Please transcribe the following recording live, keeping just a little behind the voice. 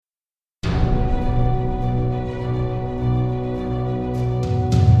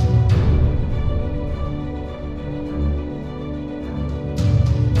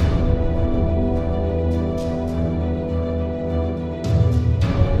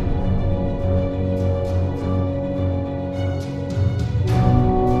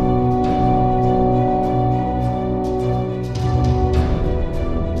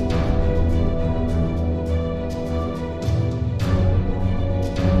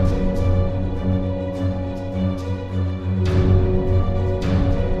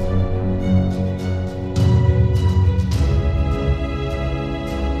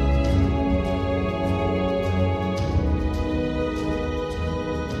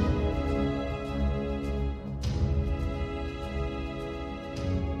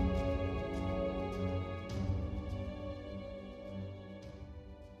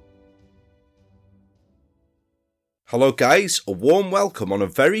Hello guys, a warm welcome on a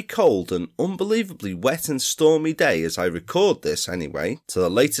very cold and unbelievably wet and stormy day as I record this anyway, to the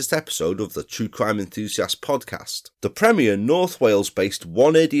latest episode of the True Crime Enthusiast podcast. The premier North Wales based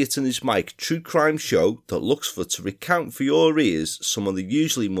One Idiot and His Mic true crime show that looks for to recount for your ears some of the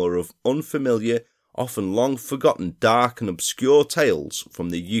usually more of unfamiliar, often long forgotten dark and obscure tales from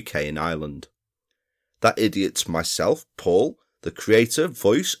the UK and Ireland. That idiot's myself, Paul, the creator,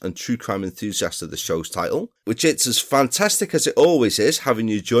 voice and true crime enthusiast of the show's title, which it's as fantastic as it always is having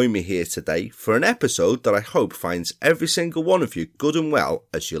you join me here today for an episode that I hope finds every single one of you good and well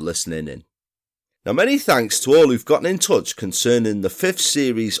as you're listening in. Now many thanks to all who've gotten in touch concerning the 5th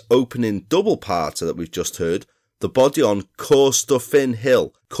series opening double-parter that we've just heard, the body on Carstairs,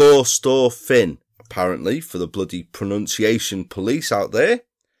 apparently for the bloody pronunciation police out there.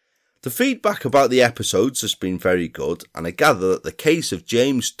 The feedback about the episodes has been very good, and I gather that the case of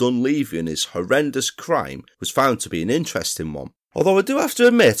James Dunleavy and his horrendous crime was found to be an interesting one. Although I do have to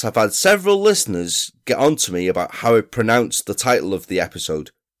admit I've had several listeners get on to me about how I pronounced the title of the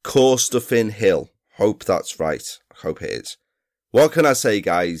episode, Carstairs. Hope that's right. I hope it is. What can I say,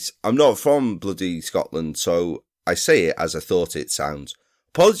 guys? I'm not from bloody Scotland, so I say it as I thought it sounds.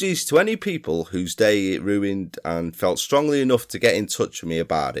 Apologies to any people whose day it ruined and felt strongly enough to get in touch with me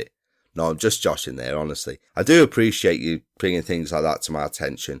about it. No, I'm just joshing there, honestly. I do appreciate you bringing things like that to my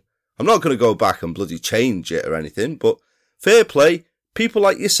attention. I'm not going to go back and bloody change it or anything, but fair play, people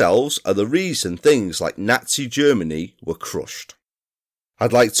like yourselves are the reason things like Nazi Germany were crushed.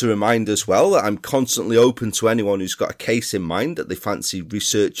 I'd like to remind as well that I'm constantly open to anyone who's got a case in mind that they fancy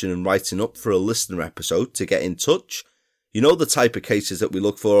researching and writing up for a listener episode to get in touch. You know the type of cases that we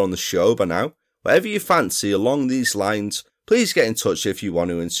look for on the show by now. Whatever you fancy along these lines, please get in touch if you want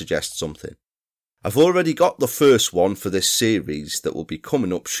to and suggest something. I've already got the first one for this series that will be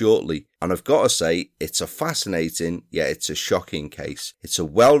coming up shortly, and I've got to say, it's a fascinating, yet it's a shocking case. It's a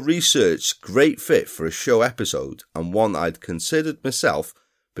well-researched, great fit for a show episode, and one I'd considered myself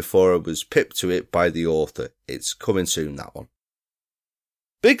before I was pipped to it by the author. It's coming soon, that one.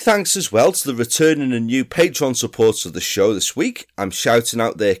 Big thanks as well to the returning and new Patreon supporters of the show this week. I'm shouting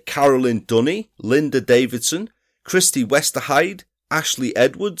out there Carolyn Dunny, Linda Davidson, Christy Westerhyde, Ashley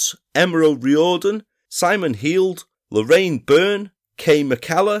Edwards, Emma O'Riordan, Simon Heald, Lorraine Byrne, Kay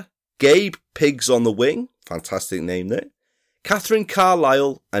McKellar, Gabe Pigs on the Wing, fantastic name there, Catherine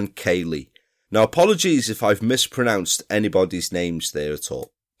Carlisle and Kaylee. Now apologies if I've mispronounced anybody's names there at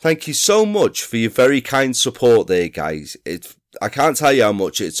all. Thank you so much for your very kind support there, guys. I can't tell you how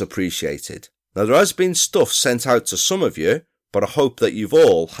much it's appreciated. Now there has been stuff sent out to some of you, but I hope that you've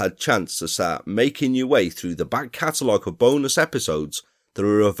all had chance to start making your way through the back catalogue of bonus episodes that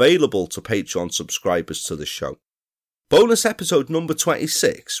are available to Patreon subscribers to the show. Bonus episode number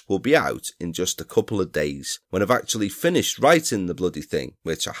 26 will be out in just a couple of days when I've actually finished writing the bloody thing,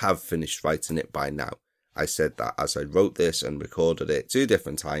 which I have finished writing it by now. I said that as I wrote this and recorded it 2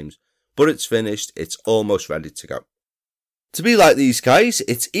 different times, but it's finished, it's almost ready to go. To be like these guys,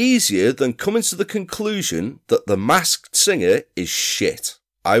 it's easier than coming to the conclusion that The Masked Singer is shit.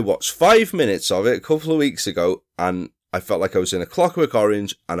 I watched 5 minutes of it a couple of weeks ago and I felt like I was in A Clockwork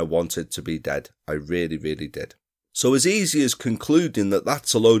Orange and I wanted to be dead. I really, really did. So as easy as concluding that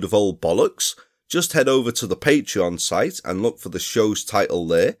that's a load of old bollocks, just head over to the Patreon site and look for the show's title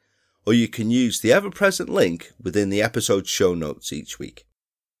there, or you can use the ever-present link within the episode show notes each week.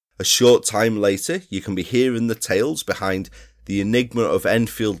 A short time later, you can be hearing the tales behind The Enigma of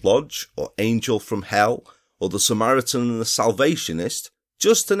Enfield Lodge, or Angel from Hell, or The Samaritan and the Salvationist,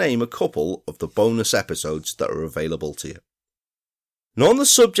 just to name a couple of the bonus episodes that are available to you. Now on the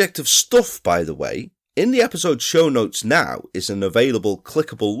subject of stuff, by the way, in the episode show notes now is an available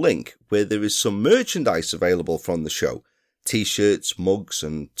clickable link where there is some merchandise available from the show, t-shirts, mugs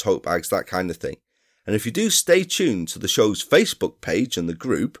and tote bags, that kind of thing. And if you do stay tuned to the show's Facebook page and the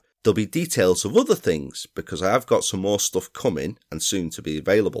group, there'll be details of other things because I have got some more stuff coming and soon to be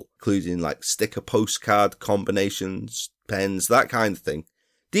available, including like sticker postcard combinations, pens, that kind of thing.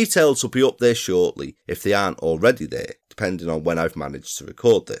 Details will be up there shortly if they aren't already there, depending on when I've managed to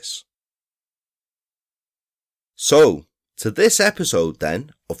record this. So, to this episode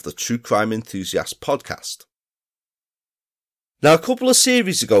then of the True Crime Enthusiast podcast. Now a couple of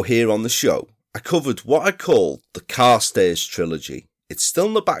series ago here on the show, I covered what I called the Carstairs trilogy. It's still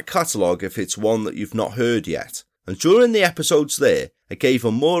in the back catalogue if it's one that you've not heard yet. And during the episodes there, I gave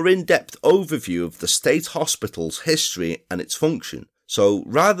a more in-depth overview of the state hospital's history and its function. So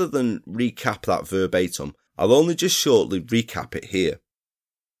rather than recap that verbatim, I'll only just shortly recap it here.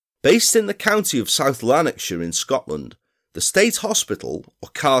 Based in the county of South Lanarkshire in Scotland, The State Hospital, or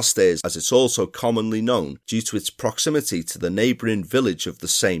Carstairs as it's also commonly known due to its proximity to the neighbouring village of the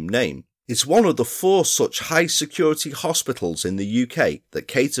same name, is one of the 4 such high-security hospitals in the UK that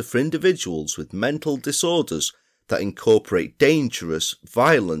cater for individuals with mental disorders that incorporate dangerous,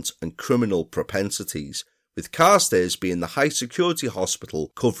 violent and criminal propensities, with Carstairs being the high-security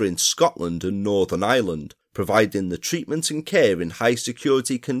hospital covering Scotland and Northern Ireland, providing the treatment and care in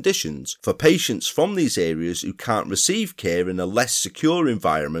high-security conditions for patients from these areas who can't receive care in a less secure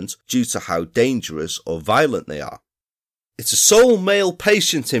environment due to how dangerous or violent they are. It's a sole male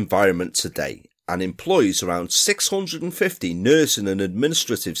patient environment today and employs around 650 nursing and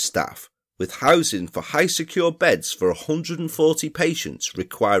administrative staff, with housing for high secure beds for 140 patients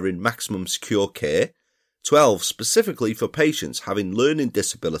requiring maximum secure care, 12 specifically for patients having learning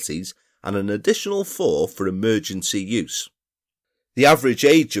disabilities and an additional 4 for emergency use. The average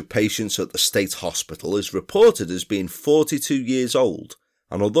age of patients at the State Hospital is reported as being 42 years old,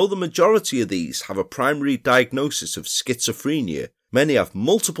 and although the majority of these have a primary diagnosis of schizophrenia, many have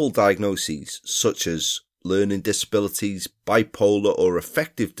multiple diagnoses such as learning disabilities, bipolar or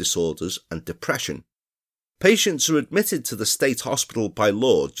affective disorders, and depression. Patients are admitted to the State Hospital by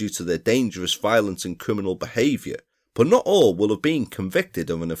law due to their dangerous, violent and criminal behaviour, but not all will have been convicted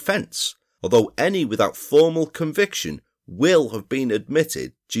of an offence, although any without formal conviction will have been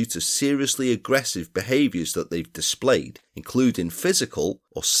admitted due to seriously aggressive behaviours that they've displayed, including physical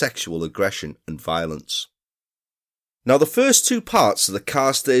or sexual aggression and violence. Now, the first 2 parts of the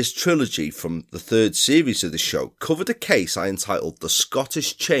Carstairs trilogy from the 3rd series of the show covered a case I entitled The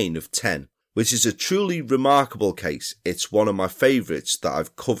Scottish Chain of 10, which is a truly remarkable case. It's one of my favourites that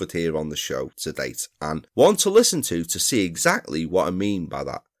I've covered here on the show to date, and one to listen to see exactly what I mean by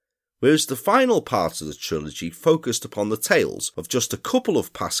that. Whereas the final part of the trilogy focused upon the tales of just a couple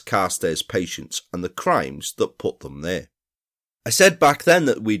of past Carstairs patients and the crimes that put them there. I said back then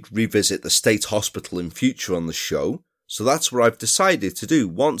that we'd revisit the State Hospital in future on the show, so that's what I've decided to do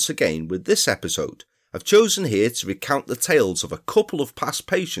once again with this episode. I've chosen here to recount the tales of a couple of past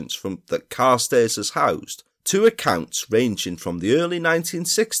patients that Carstairs has housed, 2 accounts ranging from the early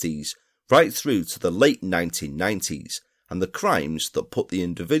 1960s right through to the late 1990s, and the crimes that put the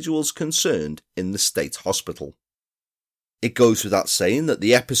individuals concerned in the State Hospital. It goes without saying that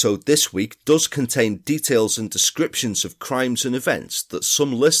the episode this week does contain details and descriptions of crimes and events that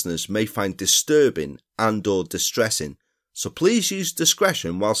some listeners may find disturbing and or distressing, so please use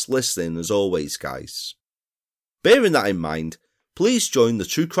discretion whilst listening as always, guys. Bearing that in mind, please join the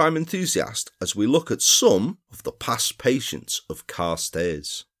true crime enthusiast as we look at some of the past patients of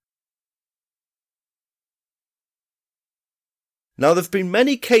Carstairs. Now, there have been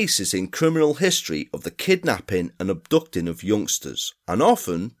many cases in criminal history of the kidnapping and abducting of youngsters, and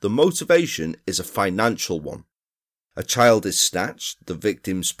often the motivation is a financial one. A child is snatched, the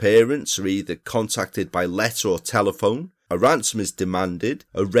victim's parents are either contacted by letter or telephone, a ransom is demanded,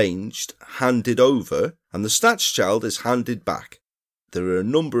 arranged, handed over, and the snatched child is handed back. There are a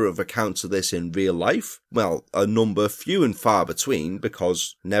number of accounts of this in real life, well, a number few and far between,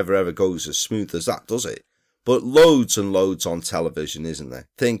 because never ever goes as smooth as that, does it? But loads and loads on television, isn't there?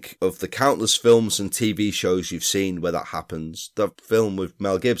 Think of the countless films and TV shows you've seen where that happens. The film with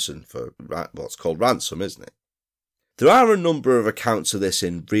Mel Gibson for what's called Ransom, isn't it? There are a number of accounts of this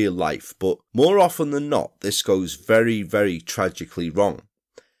in real life, but more often than not, this goes very, very tragically wrong.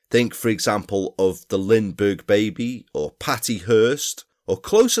 Think, for example, of the Lindbergh baby, or Patty Hearst, or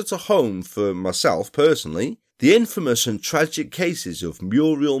closer to home for myself personally, the infamous and tragic cases of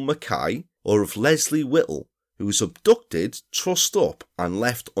Muriel Mackay, or of Leslie Whittle, who was abducted, trussed up and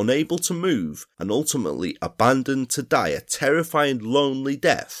left unable to move and ultimately abandoned to die a terrifying lonely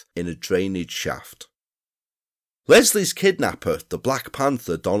death in a drainage shaft. Leslie's kidnapper, the Black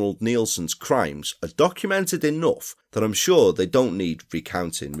Panther Donald Nielsen's crimes are documented enough that I'm sure they don't need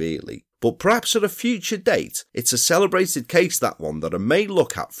recounting really. But perhaps at a future date, it's a celebrated case, that one, that I may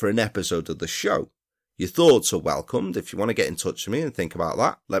look at for an episode of the show. Your thoughts are welcomed. If you want to get in touch with me and think about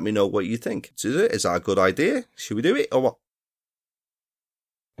that, let me know what you think. Is that a good idea? Should we do it or what?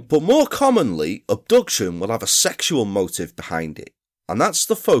 But more commonly, abduction will have a sexual motive behind it, and that's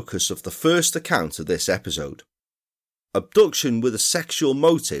the focus of the first account of this episode. Abduction with a sexual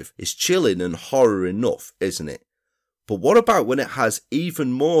motive is chilling and horror enough, isn't it? But what about when it has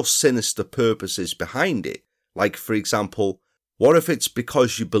even more sinister purposes behind it? Like, for example, what if it's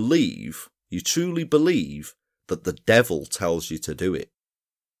because you truly believe, that the devil tells you to do it?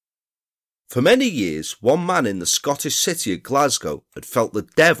 For many years, one man in the Scottish city of Glasgow had felt the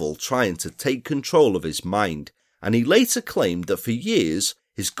devil trying to take control of his mind, and he later claimed that for years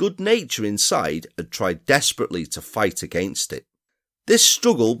his good nature inside had tried desperately to fight against it. This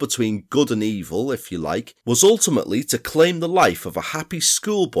struggle between good and evil, if you like, was ultimately to claim the life of a happy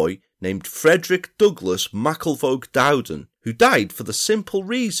schoolboy named Frederick Douglas McElvogue Dowden, who died for the simple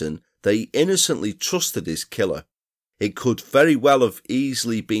reason that he innocently trusted his killer. It could very well have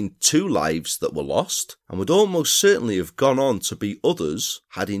easily been 2 lives that were lost, and would almost certainly have gone on to be others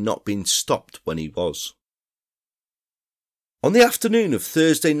had he not been stopped when he was. On the afternoon of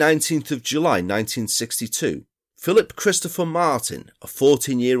Thursday 19th of July 1962, Philip Christopher Martin, a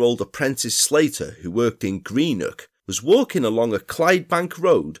 14-year-old apprentice slater who worked in Greenock, was walking along a Clydebank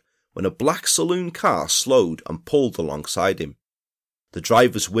road when a black saloon car slowed and pulled alongside him. The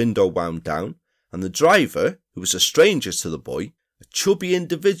driver's window wound down, and the driver, who was a stranger to the boy, a chubby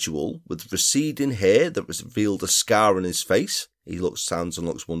individual with receding hair that revealed a scar on his face — he sounds and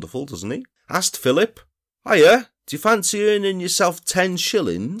looks wonderful, doesn't he? — asked Philip, "Hiya, do you fancy earning yourself 10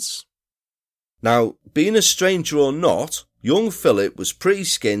 shillings? Now, being a stranger or not, young Philip was pretty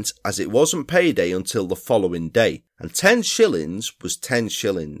skint as it wasn't payday until the following day, and 10 shillings was 10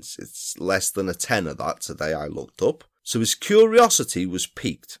 shillings. It's less than a tenner that today, I looked up, so his curiosity was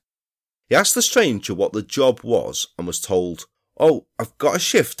piqued. He asked the stranger what the job was and was told, "Oh, I've got to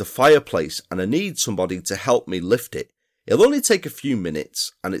shift a fireplace and I need somebody to help me lift it. It'll only take a few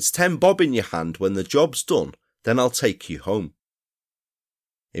minutes and it's 10 bob in your hand when the job's done, then I'll take you home."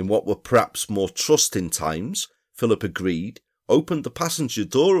 In what were perhaps more trusting times, Philip agreed, opened the passenger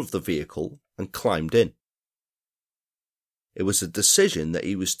door of the vehicle and climbed in. It was a decision that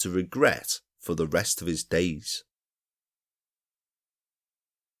he was to regret for the rest of his days.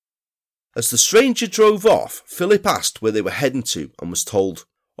 As the stranger drove off, Philip asked where they were heading to and was told,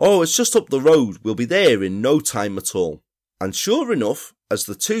 "Oh, it's just up the road, we'll be there in no time at all." And sure enough, as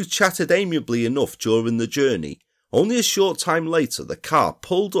the two chatted amiably enough during the journey, only a short time later the car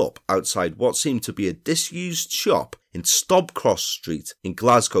pulled up outside what seemed to be a disused shop in Stobcross Street in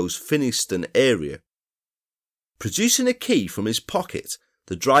Glasgow's Finnieston area. Producing a key from his pocket,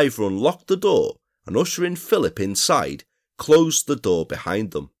 the driver unlocked the door and, ushering Philip inside, closed the door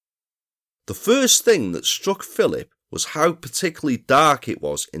behind them. The first thing that struck Philip was how particularly dark it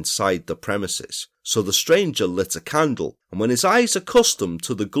was inside the premises, so the stranger lit a candle, and when his eyes accustomed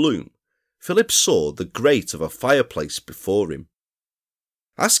to the gloom, Philip saw the grate of a fireplace before him.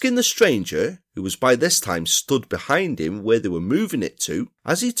 Asking the stranger, who was by this time stood behind him where they were moving it to,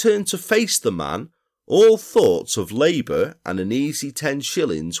 as he turned to face the man, all thoughts of labour and an easy 10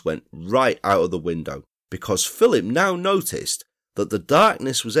 shillings went right out of the window, because Philip now noticed that the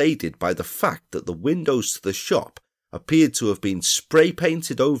darkness was aided by the fact that the windows to the shop appeared to have been spray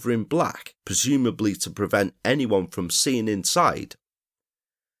painted over in black, presumably to prevent anyone from seeing inside.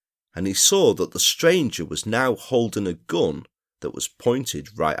 And he saw that the stranger was now holding a gun that was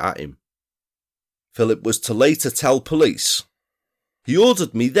pointed right at him. Philip was to later tell police, "He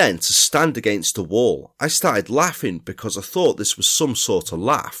ordered me then to stand against a wall. I started laughing because I thought this was some sort of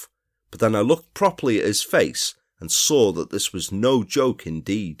laugh, but then I looked properly at his face and saw that this was no joke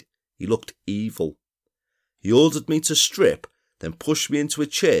indeed. He looked evil. He ordered me to strip, then pushed me into a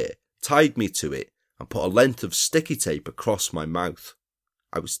chair, tied me to it, and put a length of sticky tape across my mouth.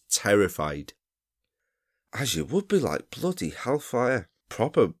 I was terrified." As you would be, like bloody hellfire.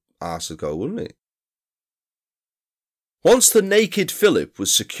 Proper arse ago, wouldn't it? Once the naked Philip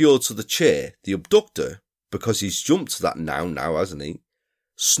was secured to the chair, the abductor, because he's jumped to that now, hasn't he,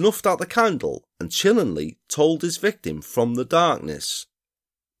 snuffed out the candle and chillingly told his victim from the darkness,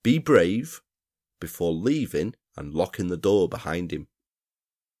 "Be brave," before leaving and locking the door behind him.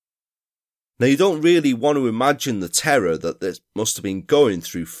 Now, you don't really want to imagine the terror that this must have been going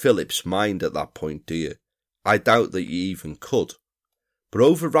through Philip's mind at that point, do you? I doubt that you even could. But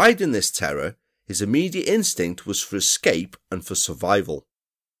overriding this terror, his immediate instinct was for escape and for survival.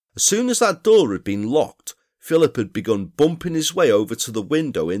 As soon as that door had been locked, Philip had begun bumping his way over to the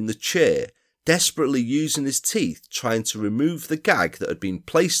window in the chair, desperately using his teeth trying to remove the gag that had been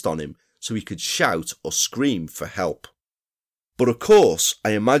placed on him so he could shout or scream for help. But of course,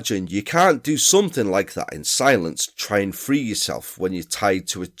 I imagine you can't do something like that in silence, try and free yourself when you're tied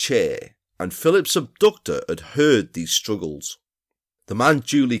to a chair, and Philip's abductor had heard these struggles. The man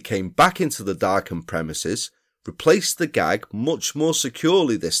duly came back into the darkened premises, replaced the gag much more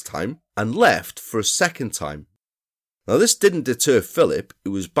securely this time, and left for a second time. Now, this didn't deter Philip, who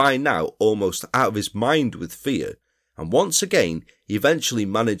was by now almost out of his mind with fear, and once again he eventually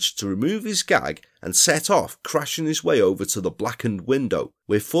managed to remove his gag and set off, crashing his way over to the blackened window,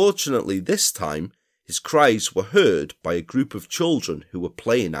 where fortunately this time his cries were heard by a group of children who were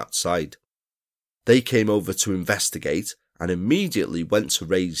playing outside. They came over to investigate, and immediately went to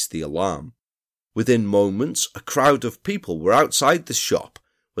raise the alarm. Within moments, a crowd of people were outside the shop,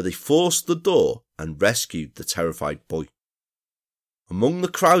 where they forced the door and rescued the terrified boy. Among the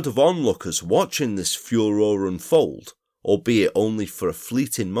crowd of onlookers watching this furor unfold, albeit only for a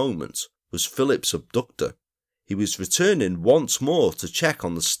fleeting moment, was Philip's abductor. He was returning once more to check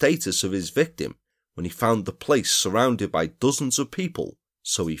on the status of his victim when he found the place surrounded by dozens of people,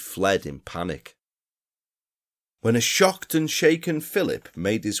 so he fled in panic. When a shocked and shaken Philip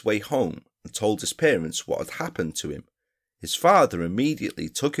made his way home and told his parents what had happened to him, his father immediately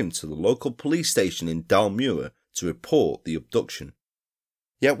took him to the local police station in Dalmuir to report the abduction.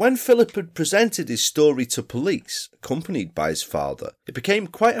 Yet when Philip had presented his story to police, accompanied by his father, it became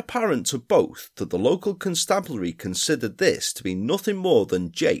quite apparent to both that the local constabulary considered this to be nothing more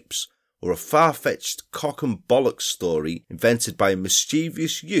than japes, or a far-fetched cock and bollocks story invented by a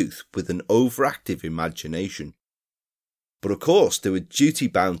mischievous youth with an overactive imagination. But of course they were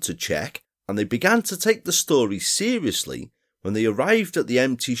duty-bound to check, and they began to take the story seriously when they arrived at the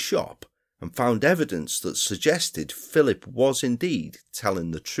empty shop and found evidence that suggested Philip was indeed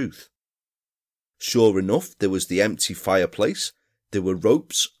telling the truth. Sure enough, there was the empty fireplace, there were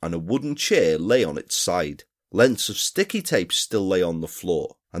ropes, and a wooden chair lay on its side. Lengths of sticky tape still lay on the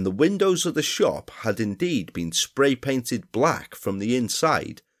floor, and the windows of the shop had indeed been spray-painted black from the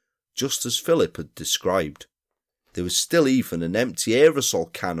inside, just as Philip had described. There was still even an empty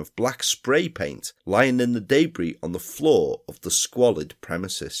aerosol can of black spray paint lying in the debris on the floor of the squalid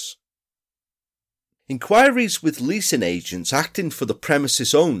premises. Inquiries with leasing agents acting for the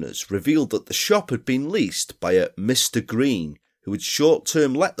premises owners revealed that the shop had been leased by a Mr. Green, who had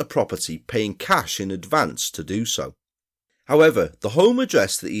short-term let the property, paying cash in advance to do so. However, the home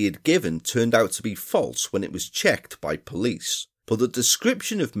address that he had given turned out to be false when it was checked by police, but the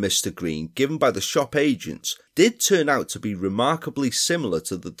description of Mr. Green given by the shop agents did turn out to be remarkably similar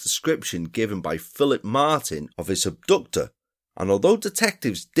to the description given by Philip Martin of his abductor, and although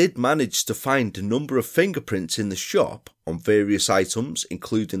detectives did manage to find a number of fingerprints in the shop on various items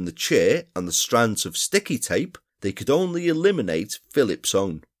including the chair and the strands of sticky tape, they could only eliminate Philip's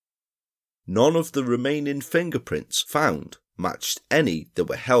own. None of the remaining fingerprints found matched any that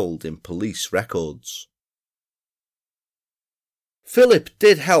were held in police records. Philip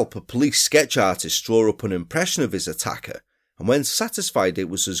did help a police sketch artist draw up an impression of his attacker, and when satisfied it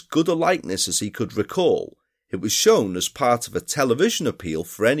was as good a likeness as he could recall, it was shown as part of a television appeal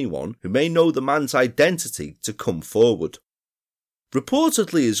for anyone who may know the man's identity to come forward.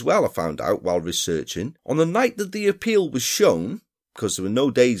 Reportedly as well, I found out while researching, on the night that the appeal was shown, because there were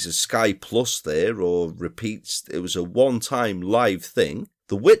no days of Sky Plus there or repeats, it was a one-time live thing,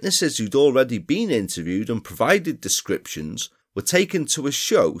 the witnesses who'd already been interviewed and provided descriptions were taken to a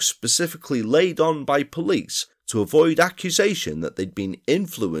show specifically laid on by police to avoid accusation that they'd been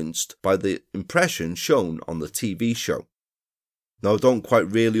influenced by the impression shown on the TV show. Now I don't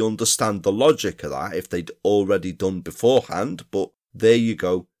quite really understand the logic of that if they'd already done beforehand, but there you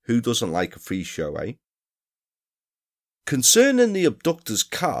go, who doesn't like a free show, eh? Concerning the abductor's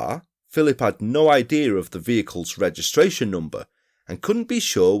car, Philip had no idea of the vehicle's registration number and couldn't be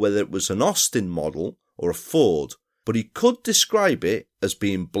sure whether it was an Austin model or a Ford, but he could describe it as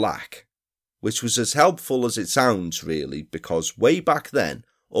being black, which was as helpful as it sounds really, because way back then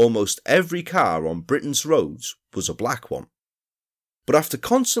almost every car on Britain's roads was a black one. But after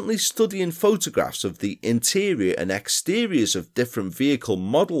constantly studying photographs of the interior and exteriors of different vehicle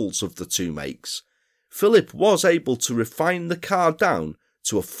models of the two makes, Philip was able to refine the car down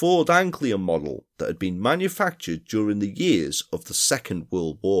to a Ford Anglia model that had been manufactured during the years of the Second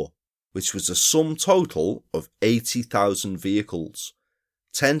World War, which was a sum total of 80,000 vehicles,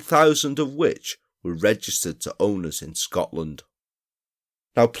 10,000 of which were registered to owners in Scotland.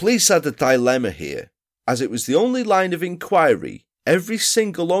 Now police had a dilemma here, as it was the only line of inquiry. Every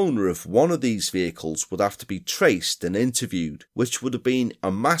single owner of one of these vehicles would have to be traced and interviewed, which would have been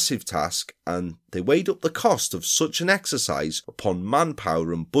a massive task, and they weighed up the cost of such an exercise upon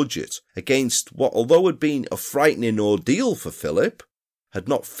manpower and budget against what, although had been a frightening ordeal for Philip, had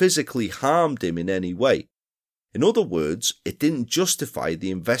not physically harmed him in any way. In other words, it didn't justify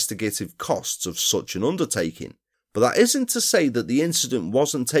the investigative costs of such an undertaking, but that isn't to say that the incident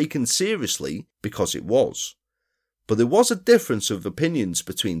wasn't taken seriously, because it was. But there was a difference of opinions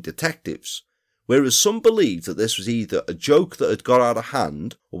between detectives, whereas some believed that this was either a joke that had got out of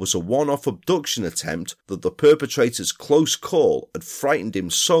hand or was a one-off abduction attempt that the perpetrator's close call had frightened him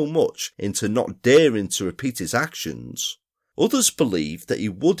so much into not daring to repeat his actions. Others believed that he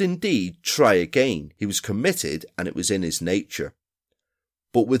would indeed try again. He was committed and it was in his nature.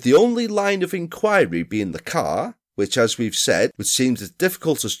 But with the only line of inquiry being the car, which, as we've said, would seem as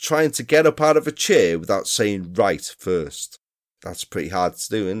difficult as trying to get up out of a chair without saying right first. That's pretty hard to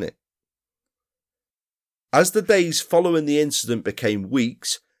do, isn't it? As the days following the incident became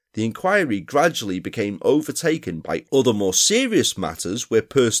weeks, the inquiry gradually became overtaken by other more serious matters where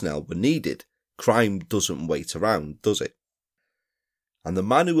personnel were needed. Crime doesn't wait around, does it? And the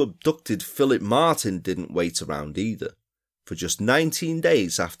man who abducted Philip Martin didn't wait around either. For just 19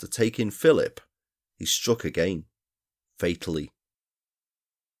 days after taking Philip, he struck again, fatally.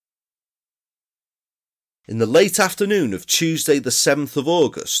 In the late afternoon of Tuesday the 7th of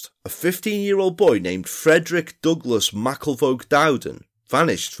August, a 15-year-old boy named Frederick Douglas McElvogue Dowden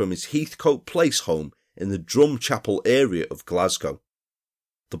vanished from his Heathcote Place home in the Drumchapel area of Glasgow.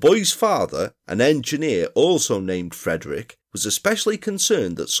 The boy's father, an engineer also named Frederick, was especially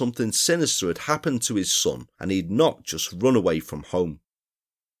concerned that something sinister had happened to his son and he'd not just run away from home.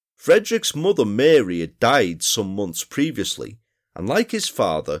 Frederick's mother Mary had died some months previously, and like his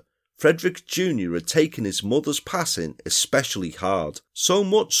father, Frederick Jr. had taken his mother's passing especially hard, so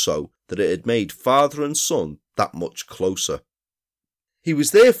much so that it had made father and son that much closer. He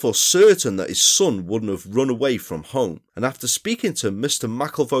was therefore certain that his son wouldn't have run away from home, and after speaking to Mr.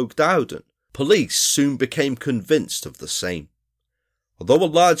 McElvogue Dowden, police soon became convinced of the same. Although a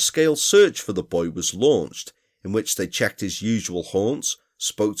large-scale search for the boy was launched, in which they checked his usual haunts,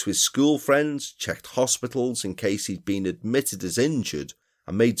 spoke to his school friends, checked hospitals in case he'd been admitted as injured,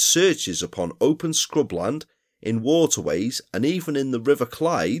 and made searches upon open scrubland, in waterways, and even in the River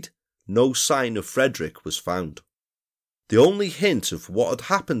Clyde, no sign of Frederick was found. The only hint of what had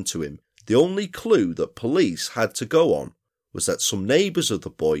happened to him, the only clue that police had to go on, was that some neighbours of the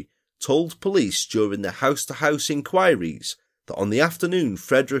boy told police during their house-to-house inquiries that on the afternoon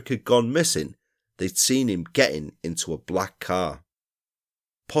Frederick had gone missing, they'd seen him getting into a black car.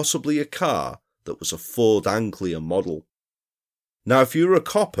 Possibly a car that was a Ford Anglia model. Now, if you were a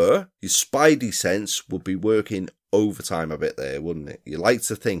copper, your spidey sense would be working overtime a bit there, wouldn't it? You like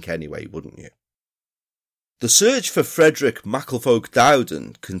to think anyway, wouldn't you? The search for Frederick McElvogue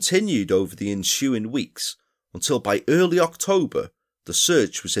Dowden continued over the ensuing weeks, until by early October, the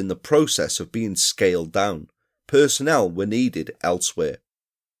search was in the process of being scaled down. Personnel were needed elsewhere.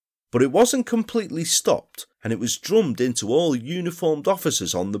 But it wasn't completely stopped, and it was drummed into all uniformed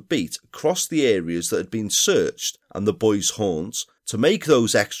officers on the beat across the areas that had been searched and the boys' haunts to make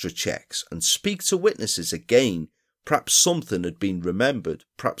those extra checks and speak to witnesses again. Perhaps something had been remembered,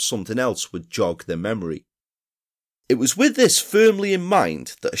 perhaps something else would jog their memory. It was with this firmly in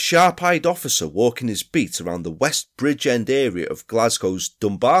mind that a sharp-eyed officer walking his beat around the West Bridgend area of Glasgow's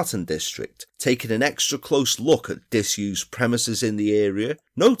Dumbarton district, taking an extra close look at disused premises in the area,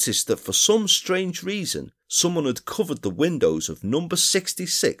 noticed that for some strange reason someone had covered the windows of number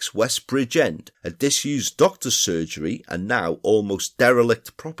 66 West Bridgend, a disused doctor's surgery and now almost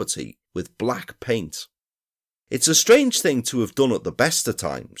derelict property, with black paint. It's a strange thing to have done at the best of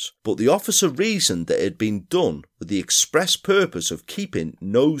times, but the officer reasoned that it had been done with the express purpose of keeping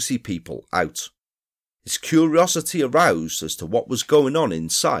nosy people out. His curiosity aroused as to what was going on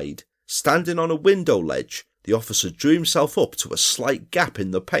inside, standing on a window ledge, the officer drew himself up to a slight gap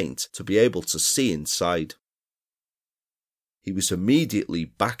in the paint to be able to see inside. He was immediately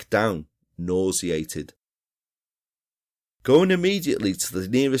back down, nauseated. Going immediately to the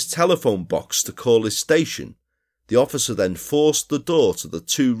nearest telephone box to call his station, the officer then forced the door to the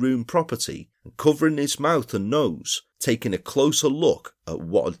two-room property and, covering his mouth and nose, taking a closer look at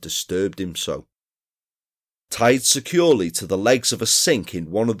what had disturbed him so. Tied securely to the legs of a sink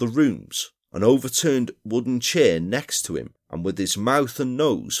in one of the rooms, an overturned wooden chair next to him, and with his mouth and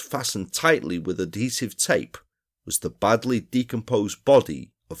nose fastened tightly with adhesive tape, was the badly decomposed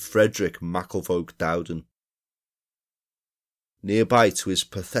body of Frederick McElvogue Dowden. Nearby to his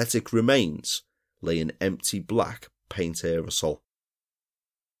pathetic remains lay an empty black paint aerosol.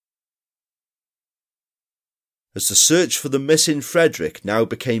 As the search for the missing Frederick now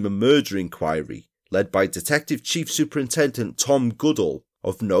became a murder inquiry, led by Detective Chief Superintendent Tom Goodall,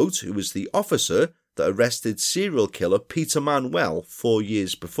 of note who was the officer that arrested serial killer Peter Manuel 4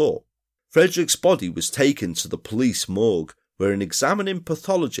 years before, Frederick's body was taken to the police morgue, where an examining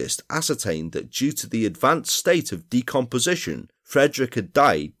pathologist ascertained that due to the advanced state of decomposition, Frederick had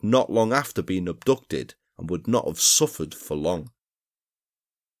died not long after being abducted and would not have suffered for long.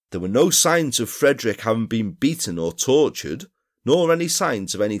 There were no signs of Frederick having been beaten or tortured, nor any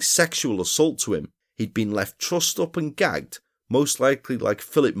signs of any sexual assault to him. He'd been left trussed up and gagged, most likely like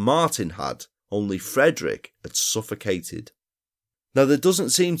Philip Martin had, only Frederick had suffocated. Now, there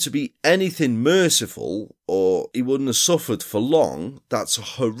doesn't seem to be anything merciful, or he wouldn't have suffered for long. That's a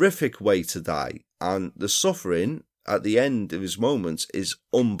horrific way to die, and the suffering at the end of his moments is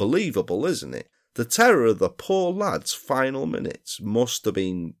unbelievable, isn't it? The terror of the poor lad's final minutes must have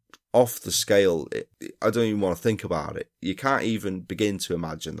been off the scale. I don't even want to think about it. You can't even begin to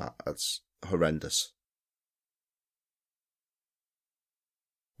imagine that. That's horrendous.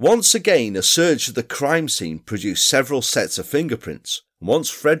 Once again, a search of the crime scene produced several sets of fingerprints. Once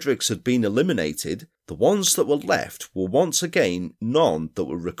Fredericks had been eliminated, the ones that were left were once again none that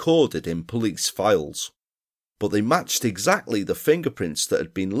were recorded in police files. But they matched exactly the fingerprints that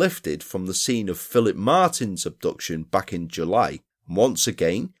had been lifted from the scene of Philip Martin's abduction back in July. Once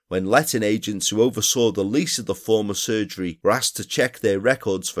again, when letting agents who oversaw the lease of the former surgery were asked to check their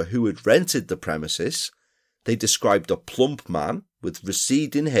records for who had rented the premises, they described a plump man with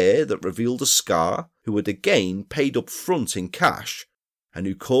receding hair that revealed a scar, who had again paid up front in cash, and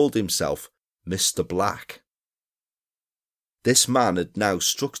who called himself Mr. Black. This man had now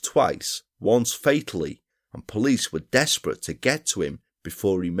struck twice, once fatally, and police were desperate to get to him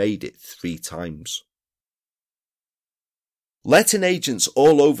before he made it 3 times. Letting agents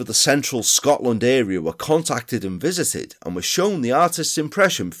all over the central Scotland area were contacted and visited, and were shown the artist's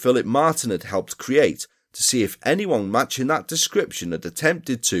impression Philip Martin had helped create, to see if anyone matching that description had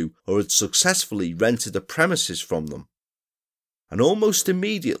attempted to or had successfully rented a premises from them. And almost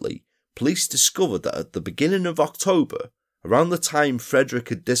immediately, police discovered that at the beginning of October, around the time Frederick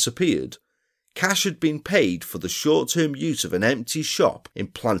had disappeared, cash had been paid for the short-term use of an empty shop in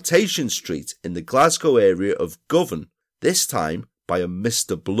Plantation Street in the Glasgow area of Govan, this time by a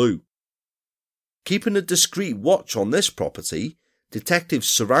Mr. Blue. Keeping a discreet watch on this property, detectives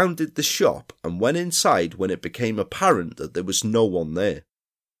surrounded the shop and went inside when it became apparent that there was no one there.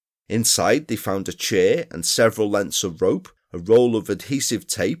 Inside they found a chair and several lengths of rope, a roll of adhesive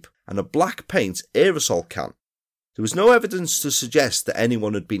tape, and a black paint aerosol can. There was no evidence to suggest that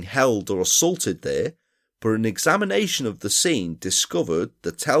anyone had been held or assaulted there, but an examination of the scene discovered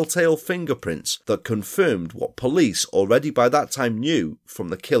the telltale fingerprints that confirmed what police already by that time knew from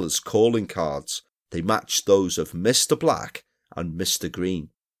the killer's calling cards. They matched those of Mr. Black and Mr. Green.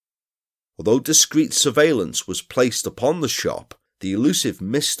 Although discreet surveillance was placed upon the shop, the elusive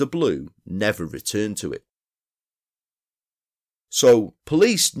Mr. Blue never returned to it. So,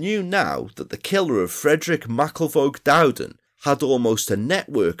 police knew now that the killer of Frederick McIlvogue Dowden had almost a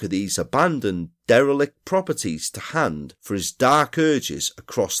network of these abandoned, derelict properties to hand for his dark urges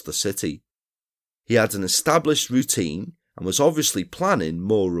across the city. He had an established routine and was obviously planning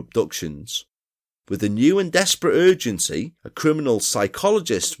more abductions. With a new and desperate urgency, a criminal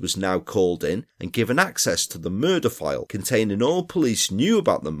psychologist was now called in and given access to the murder file containing all police knew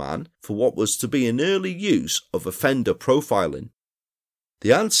about the man for what was to be an early use of offender profiling.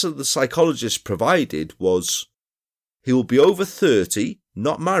 The answer the psychologist provided was, he will be over 30,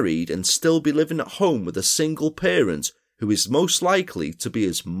 not married, and still be living at home with a single parent who is most likely to be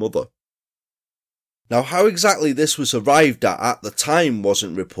his mother. Now, how exactly this was arrived at the time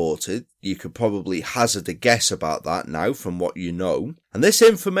wasn't reported. You could probably hazard a guess about that now from what you know. And this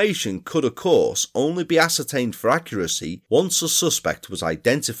information could, of course, only be ascertained for accuracy once a suspect was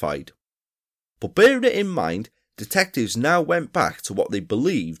identified. But bearing it in mind, detectives now went back to what they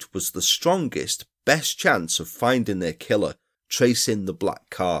believed was the strongest, best chance of finding their killer, tracing the black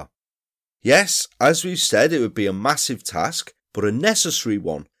car. Yes, as we've said, it would be a massive task, but a necessary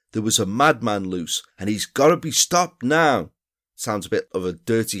one. There was a madman loose, and he's got to be stopped now. Sounds a bit of a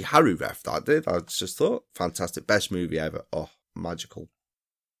Dirty Harry ref, that did. I just thought, fantastic, best movie ever. Oh, magical.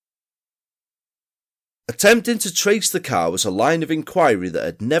 Attempting to trace the car was a line of inquiry that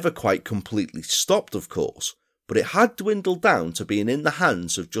had never quite completely stopped, of course, but it had dwindled down to being in the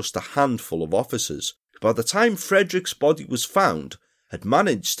hands of just a handful of officers, who by the time Frederick's body was found, had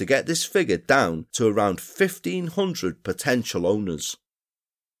managed to get this figure down to around 1,500 potential owners.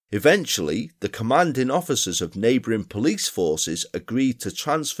 Eventually, the commanding officers of neighbouring police forces agreed to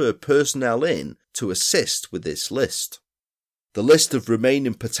transfer personnel in to assist with this list. The list of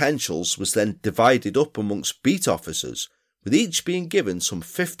remaining potentials was then divided up amongst beat officers, with each being given some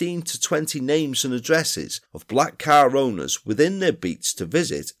 15 to 20 names and addresses of black car owners within their beats to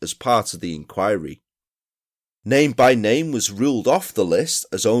visit as part of the inquiry. Name by name was ruled off the list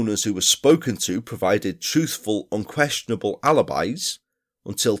as owners who were spoken to provided truthful, unquestionable alibis,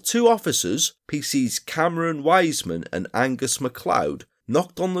 until 2 officers, PCs Cameron Wiseman and Angus MacLeod,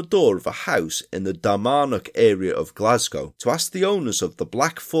 knocked on the door of a house in the Darmarnock area of Glasgow to ask the owners of the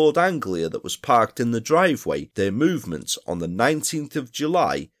black Ford Anglia that was parked in the driveway their movements on the 19th of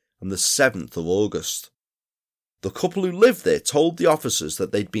July and the 7th of August. The couple who lived there told the officers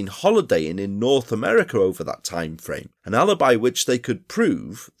that they'd been holidaying in North America over that time frame, an alibi which they could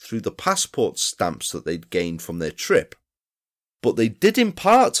prove through the passport stamps that they'd gained from their trip. But they did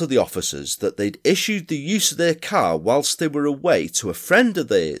impart to the officers that they'd issued the use of their car whilst they were away to a friend of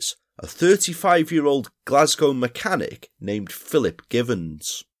theirs, a 35-year-old Glasgow mechanic named Philip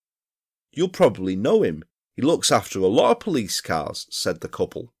Givens. "You'll probably know him. He looks after a lot of police cars," said the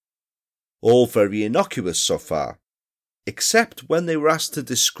couple. All very innocuous so far, except when they were asked to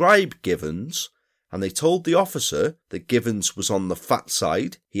describe Givens, and they told the officer that Givens was on the fat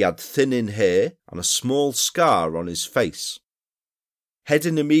side, he had thinning hair and a small scar on his face.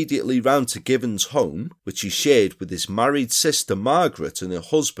 Heading immediately round to Givens' home, which he shared with his married sister Margaret and her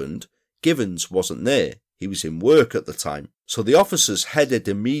husband, Givens wasn't there. He was in work at the time. So the officers headed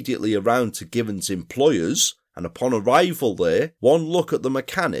immediately around to Givens' employers, and upon arrival there, one look at the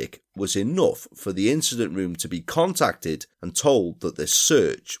mechanic was enough for the incident room to be contacted and told that their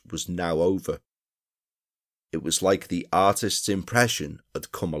search was now over. It was like the artist's impression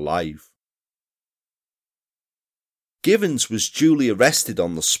had come alive. Givens was duly arrested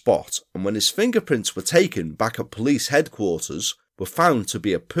on the spot, and when his fingerprints were taken back at police headquarters, were found to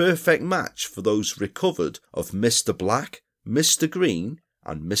be a perfect match for those recovered of Mr. Black, Mr. Green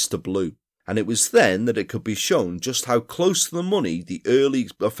and Mr. Blue. And it was then that it could be shown just how close to the money the early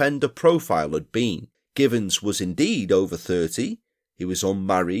offender profile had been. Givens was indeed over 30, he was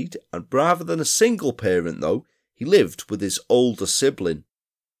unmarried, and rather than a single parent though, he lived with his older sibling.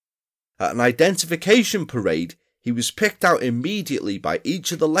 At an identification parade, he was picked out immediately by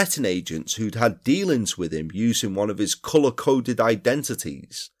each of the letting agents who'd had dealings with him using one of his colour-coded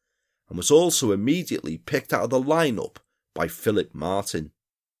identities, and was also immediately picked out of the lineup by Philip Martin.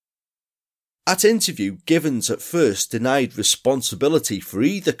 At interview, Givens at first denied responsibility for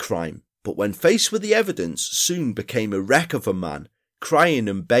either crime, but when faced with the evidence soon became a wreck of a man, crying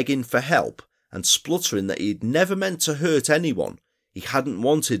and begging for help and spluttering that he'd never meant to hurt anyone. He hadn't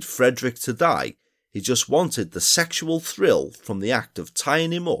wanted Frederick to die, he just wanted the sexual thrill from the act of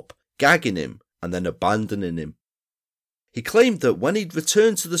tying him up, gagging him and then abandoning him. He claimed that when he'd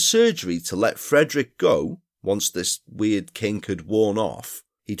returned to the surgery to let Frederick go, once this weird kink had worn off,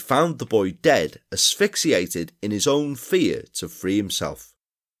 he'd found the boy dead, asphyxiated in his own fear to free himself.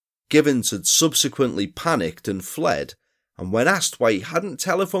 Givens had subsequently panicked and fled, and when asked why he hadn't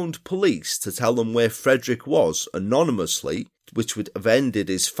telephoned police to tell them where Frederick was anonymously, which would have ended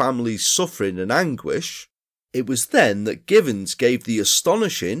his family's suffering and anguish, it was then that Givens gave the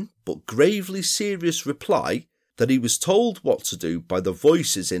astonishing but gravely serious reply that he was told what to do by the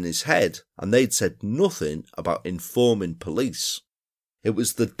voices in his head, and they'd said nothing about informing police. It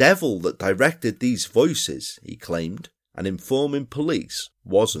was the devil that directed these voices, he claimed, and informing police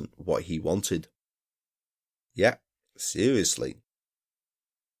wasn't what he wanted. Yeah, seriously.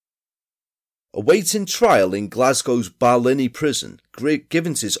 Awaiting trial in Glasgow's Barlinnie prison,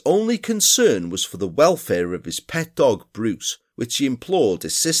 Givens' only concern was for the welfare of his pet dog Bruce, which he implored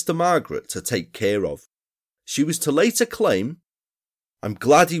his sister Margaret to take care of. She was to later claim, "I'm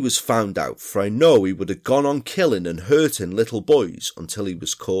glad he was found out, for I know he would have gone on killing and hurting little boys until he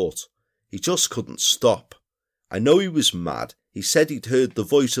was caught. He just couldn't stop. I know he was mad. He said he'd heard the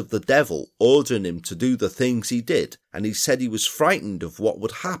voice of the devil ordering him to do the things he did, and he said he was frightened of what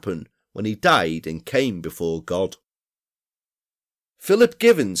would happen when he died and came before God." Philip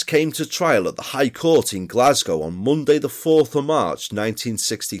Givens came to trial at the High Court in Glasgow on Monday the 4th of March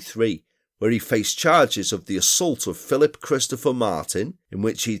 1963, where he faced charges of the assault of Philip Christopher Martin, in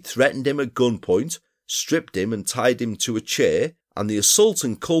which he threatened him at gunpoint, stripped him and tied him to a chair, and the assault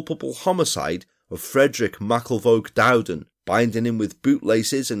and culpable homicide of Frederick McElvogue Dowden, binding him with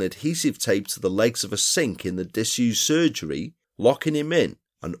bootlaces and adhesive tape to the legs of a sink in the disused surgery, locking him in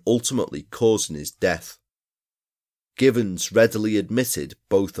and ultimately causing his death. Givens readily admitted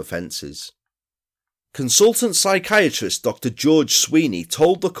both offences. Consultant psychiatrist Dr. George Sweeney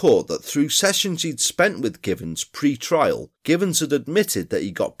told the court that through sessions he'd spent with Givens pre-trial, Givens had admitted that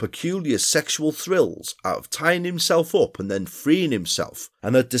he got peculiar sexual thrills out of tying himself up and then freeing himself,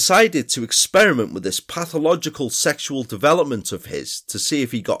 and had decided to experiment with this pathological sexual development of his to see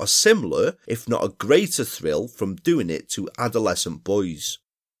if he got a similar, if not a greater thrill from doing it to adolescent boys.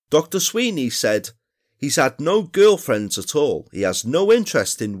 Dr. Sweeney said, "He's had no girlfriends at all, he has no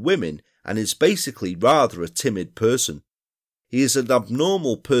interest in women, and is basically rather a timid person. He is an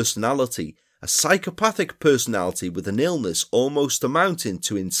abnormal personality, a psychopathic personality with an illness almost amounting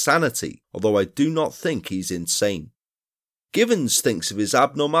to insanity, although I do not think he's insane." Givens thinks of his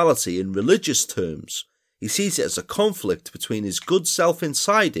abnormality in religious terms. He sees it as a conflict between his good self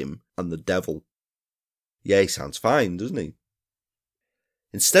inside him and the devil. Yeah, he sounds fine, doesn't he?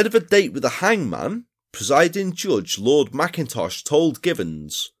 Instead of a date with the hangman, presiding judge Lord Mackintosh told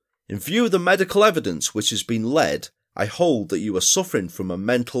Givens, "In view of the medical evidence which has been led, I hold that you are suffering from a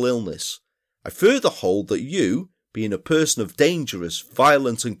mental illness. I further hold that you, being a person of dangerous,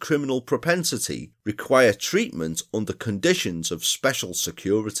 violent and criminal propensity, require treatment under conditions of special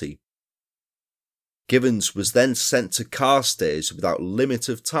security." Givens was then sent to Carstairs without limit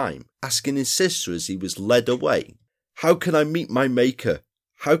of time, asking his sister as he was led away, "How can I meet my Maker?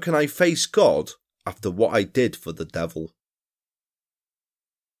 How can I face God after what I did for the devil?"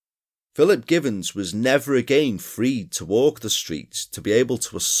 Philip Givens was never again freed to walk the streets, to be able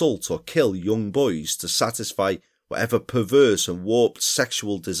to assault or kill young boys to satisfy whatever perverse and warped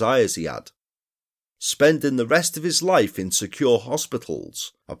sexual desires he had. Spending the rest of his life in secure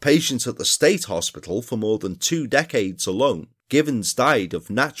hospitals, a patient at the state hospital for more than 2 decades alone, Givens died of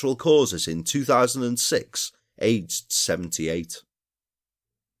natural causes in 2006, aged 78.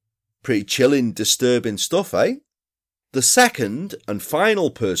 Pretty chilling, disturbing stuff, eh? The second and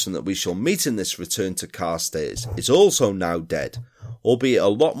final person that we shall meet in this return to Carstairs is also now dead, albeit a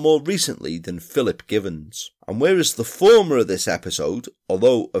lot more recently than Philip Givens. And whereas the former of this episode,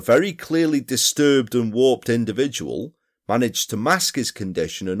 although a very clearly disturbed and warped individual, managed to mask his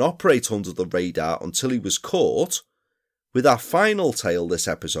condition and operate under the radar until he was caught, with our final tale this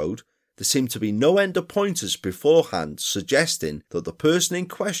episode, there seemed to be no end of pointers beforehand suggesting that the person in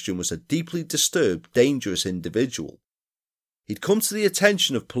question was a deeply disturbed, dangerous individual. He'd come to the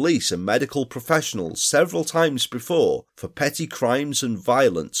attention of police and medical professionals several times before for petty crimes and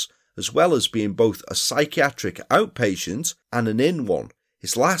violence, as well as being both a psychiatric outpatient and an in one,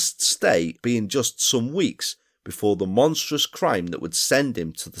 his last stay being just some weeks before the monstrous crime that would send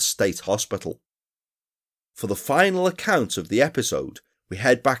him to the state hospital. For the final account of the episode, we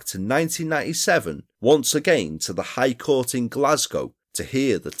head back to 1997, once again to the High Court in Glasgow, to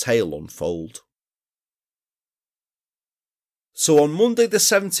hear the tale unfold. So on Monday the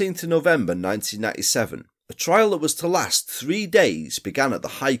 17th of November 1997, a trial that was to last 3 days began at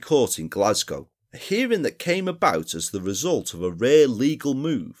the High Court in Glasgow, a hearing that came about as the result of a rare legal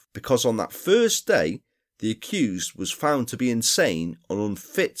move, because on that first day, the accused was found to be insane and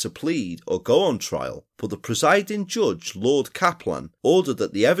unfit to plead or go on trial, but the presiding judge, Lord Kaplan, ordered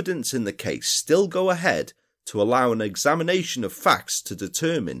that the evidence in the case still go ahead to allow an examination of facts to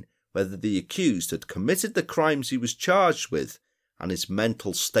determine whether the accused had committed the crimes he was charged with and his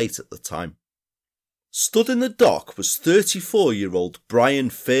mental state at the time. Stood in the dock was 34-year-old Brian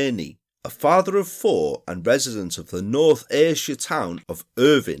Fernie, a father of 4 and resident of the North Ayrshire town of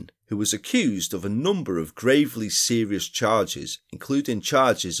Irvine, who was accused of a number of gravely serious charges, including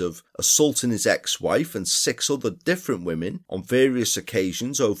charges of assaulting his ex-wife and 6 other different women on various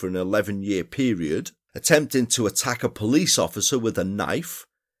occasions over an 11-year period, attempting to attack a police officer with a knife,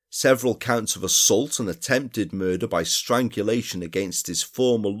 several counts of assault and attempted murder by strangulation against his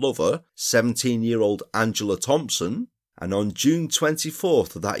former lover, 17-year-old Angela Thompson, and on June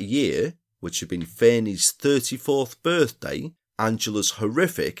 24th of that year, which had been Fernie's 34th birthday, Angela's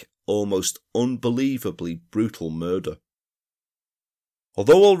horrific, almost unbelievably brutal murder.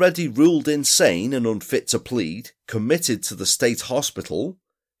 Although already ruled insane and unfit to plead, committed to the state hospital,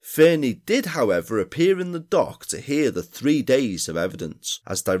 Fernie did, however, appear in the dock to hear the 3 days of evidence,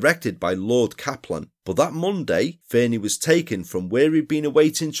 as directed by Lord Kaplan. But that Monday, Fernie was taken from where he'd been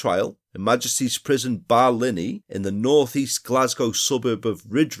awaiting trial, in Majesty's Prison Barlinnie, in the northeast Glasgow suburb of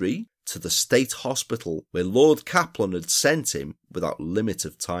Ridley, to the state hospital, where Lord Kaplan had sent him without limit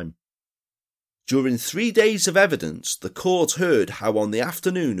of time. During 3 days of evidence, the court heard how on the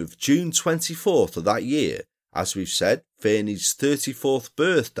afternoon of June 24th of that year, as we've said, Fernie's 34th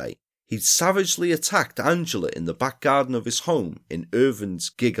birthday, he'd savagely attacked Angela in the back garden of his home in Irvine's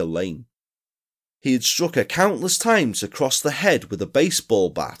Gigger Lane. He had struck her countless times across the head with a baseball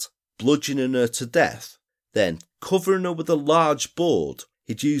bat, bludgeoning her to death. Then, covering her with a large board,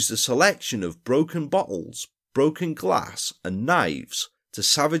 he'd used a selection of broken bottles, broken glass and knives to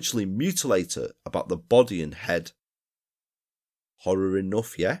savagely mutilate her about the body and head. Horror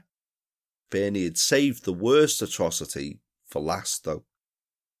enough, yeah? Fernie had saved the worst atrocity for last, though.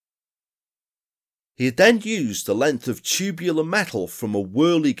 He had then used a length of tubular metal from a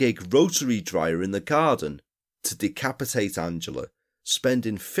whirligig rotary dryer in the garden to decapitate Angela,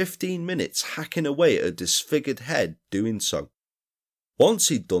 spending 15 minutes hacking away at her disfigured head doing so. Once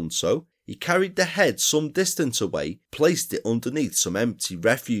he'd done so, he carried the head some distance away, placed it underneath some empty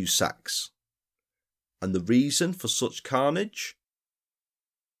refuse sacks. And the reason for such carnage?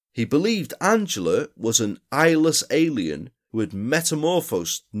 He believed Angela was an eyeless alien who had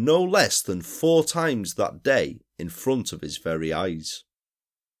metamorphosed no less than 4 times that day in front of his very eyes.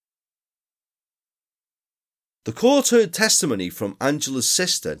 The court heard testimony from Angela's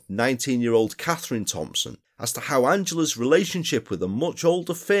sister, 19-year-old Catherine Thompson, as to how Angela's relationship with a much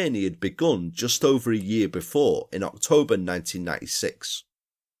older Fernie had begun just over a year before, in October 1996.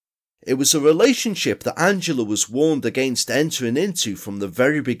 It was a relationship that Angela was warned against entering into from the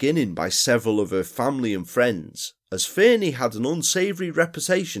very beginning by several of her family and friends, as Fernie had an unsavoury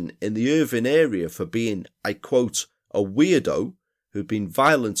reputation in the Irvine area for being, I quote, a weirdo who had been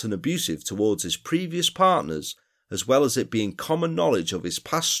violent and abusive towards his previous partners, as well as it being common knowledge of his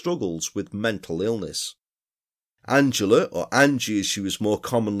past struggles with mental illness. Angela, or Angie as she was more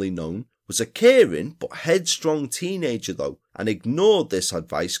commonly known, was a caring but headstrong teenager though, and ignored this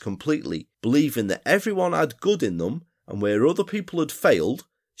advice completely, believing that everyone had good in them, and where other people had failed,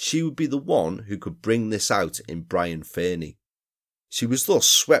 she would be the one who could bring this out in Brian Fernie. She was thus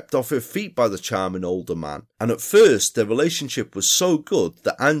swept off her feet by the charming older man, and at first their relationship was so good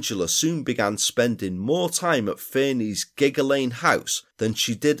that Angela soon began spending more time at Fernie's Gigger Lane house than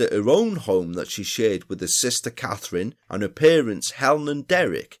she did at her own home that she shared with her sister Catherine and her parents Helen and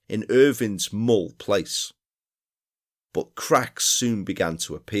Derek in Irvine's Mull Place. But cracks soon began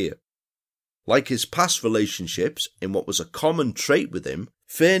to appear. Like his past relationships, in what was a common trait with him,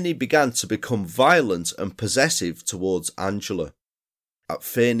 Fernie began to become violent and possessive towards Angela. At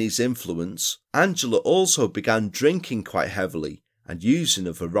Fernie's influence, Angela also began drinking quite heavily and using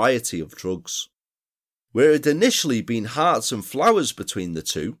a variety of drugs. Where it had initially been hearts and flowers between the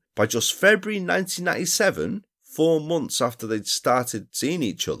two, by just February 1997, 4 months after they'd started seeing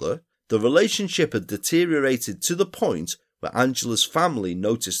each other, the relationship had deteriorated to the point where Angela's family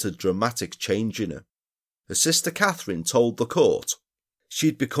noticed a dramatic change in her. Her sister Catherine told the court,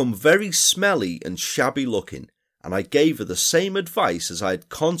 "She'd become very smelly and shabby looking, and I gave her the same advice as I had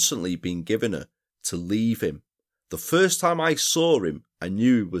constantly been giving her, to leave him. The first time I saw him, I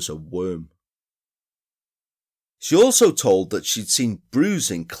knew he was a worm." She also told that she'd seen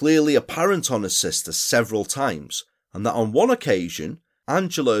bruising clearly apparent on her sister several times, and that on one occasion,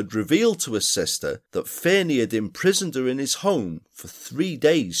 Angela had revealed to her sister that Fernie had imprisoned her in his home for 3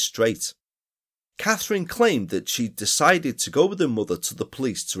 days straight. Catherine claimed that she'd decided to go with her mother to the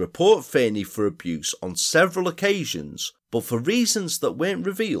police to report Fernie for abuse on several occasions, but for reasons that weren't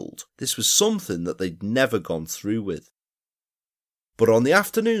revealed, this was something that they'd never gone through with. But on the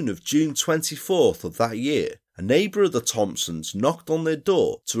afternoon of June 24th of that year, a neighbour of the Thompsons knocked on their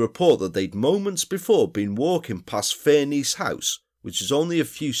door to report that they'd moments before been walking past Fernie's house, which was only a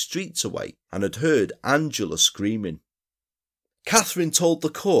few streets away, and had heard Angela screaming. Catherine told the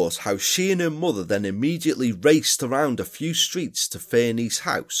court how she and her mother then immediately raced around a few streets to Fernie's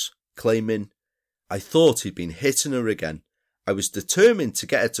house, claiming, "I thought he'd been hitting her again. I was determined to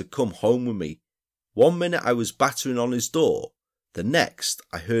get her to come home with me. 1 minute I was battering on his door, the next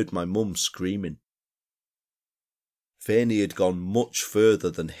I heard my mum screaming." Fernie had gone much further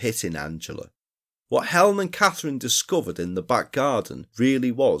than hitting Angela. What Helen and Catherine discovered in the back garden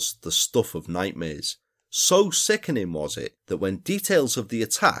really was the stuff of nightmares. So sickening was it that when details of the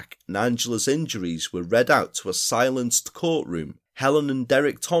attack and Angela's injuries were read out to a silenced courtroom, Helen and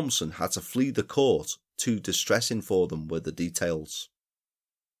Derek Thompson had to flee the court. Too distressing for them were the details.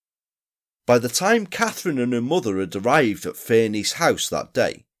 By the time Catherine and her mother had arrived at Fernie's house that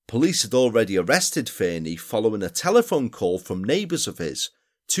day, police had already arrested Fernie following a telephone call from neighbours of his,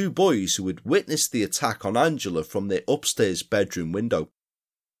 2 boys who had witnessed the attack on Angela from their upstairs bedroom window.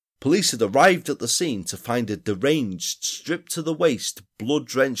 Police had arrived at the scene to find a deranged, stripped-to-the-waist,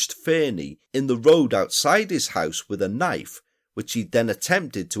 blood-drenched Fernie in the road outside his house with a knife, which he'd then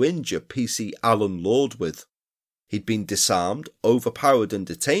attempted to injure PC Alan Lord with. He'd been disarmed, overpowered and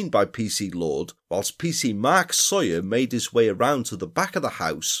detained by PC Lord, whilst PC Mark Sawyer made his way around to the back of the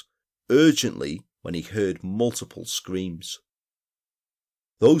house, urgently, when he heard multiple screams.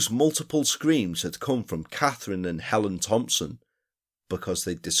 Those multiple screams had come from Catherine and Helen Thompson, because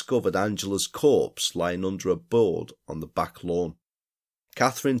they'd discovered Angela's corpse lying under a board on the back lawn.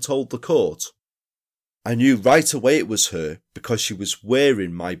 Catherine told the court, "I knew right away it was her because she was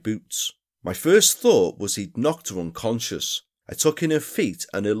wearing my boots. My first thought was he'd knocked her unconscious. I took in her feet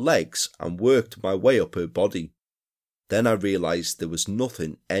and her legs and worked my way up her body. Then I realised there was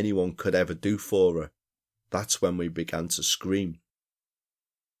nothing anyone could ever do for her. That's when we began to scream."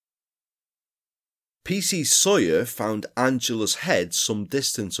 PC Sawyer found Angela's head some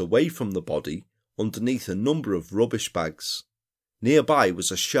distance away from the body, underneath a number of rubbish bags. Nearby was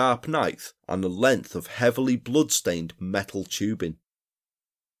a sharp knife and a length of heavily blood-stained metal tubing.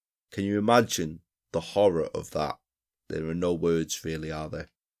 Can you imagine the horror of that? There are no words really, are there?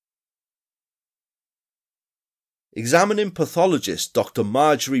 Examining pathologist Dr.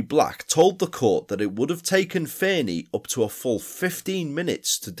 Marjorie Black told the court that it would have taken Fernie up to a full 15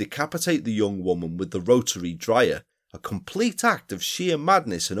 minutes to decapitate the young woman with the rotary dryer, a complete act of sheer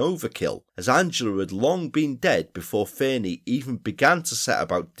madness and overkill, as Angela had long been dead before Fernie even began to set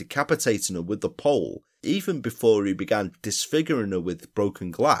about decapitating her with the pole, even before he began disfiguring her with broken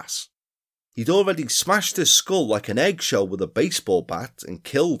glass. He'd already smashed her skull like an eggshell with a baseball bat and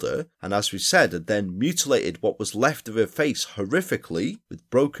killed her, and as we said, had then mutilated what was left of her face horrifically with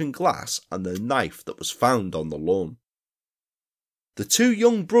broken glass and the knife that was found on the lawn. The two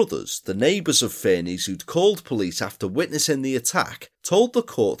young brothers, the neighbours of Fernie's who'd called police after witnessing the attack, told the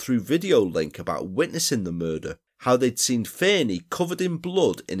court through video link about witnessing the murder, how they'd seen Fernie covered in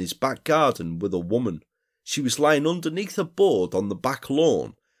blood in his back garden with a woman. She was lying underneath a board on the back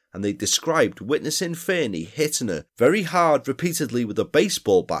lawn, and they described witnessing Fernie hitting her very hard repeatedly with a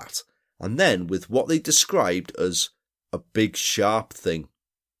baseball bat, and then with what they described as a big sharp thing.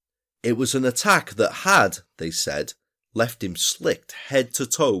 It was an attack that had, they said, left him slicked head to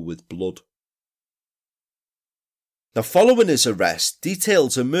toe with blood. Now, following his arrest,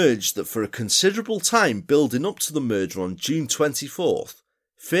 details emerged that for a considerable time building up to the murder on June 24th,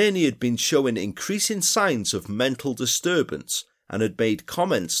 Fernie had been showing increasing signs of mental disturbance and had made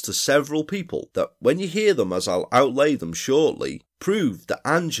comments to several people that, when you hear them as I'll outlay them shortly, proved that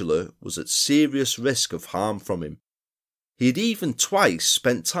Angela was at serious risk of harm from him. He had even twice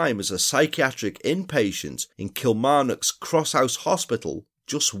spent time as a psychiatric inpatient in Kilmarnock's Crosshouse Hospital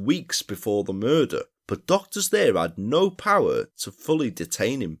just weeks before the murder, but doctors there had no power to fully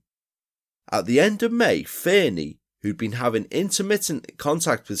detain him. At the end of May, Fernie, who'd been having intermittent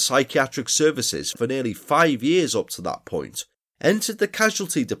contact with psychiatric services for nearly 5 years up to that point, entered the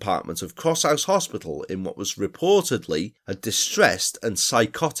casualty department of Crosshouse Hospital in what was reportedly a distressed and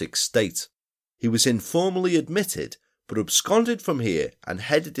psychotic state. He was informally admitted, but absconded from here and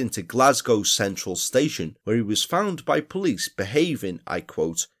headed into Glasgow Central Station, where he was found by police behaving, I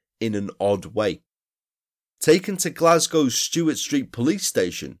quote, in an odd way. Taken to Glasgow's Stewart Street Police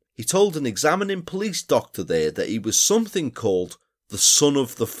Station, he told an examining police doctor there that he was something called the son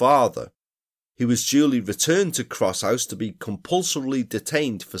of the father. He was duly returned to Crosshouse to be compulsorily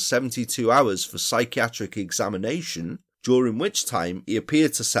detained for 72 hours for psychiatric examination, during which time he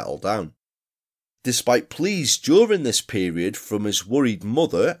appeared to settle down. Despite pleas during this period from his worried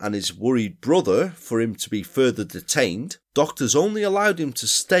mother and his worried brother for him to be further detained, doctors only allowed him to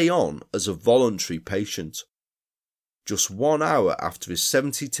stay on as a voluntary patient. Just 1 hour after his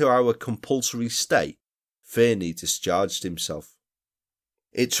 72-hour compulsory stay, Fernie discharged himself.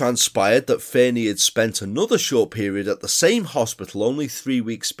 It transpired that Fernie had spent another short period at the same hospital only 3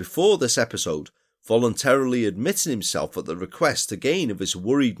 weeks before this episode, voluntarily admitting himself at the request again of his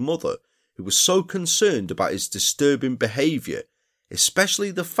worried mother, who was so concerned about his disturbing behaviour,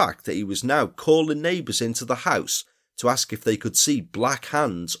 especially the fact that he was now calling neighbours into the house to ask if they could see black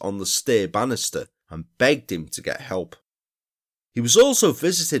hands on the stair banister, and begged him to get help. He was also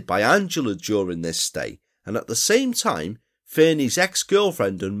visited by Angela during this stay, and at the same time, Fernie's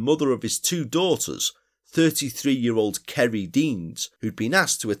ex-girlfriend and mother of his 2 daughters, 33-year-old Kerry Deans, who'd been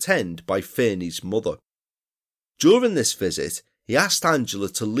asked to attend by Fernie's mother. During this visit, he asked Angela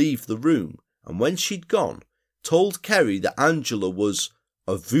to leave the room, and when she'd gone, told Kerry that Angela was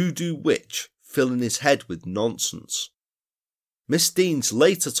a voodoo witch filling his head with nonsense. Miss Deans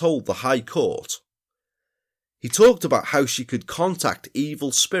later told the High Court. He talked about how she could contact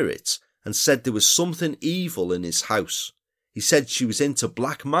evil spirits and said there was something evil in his house. He said she was into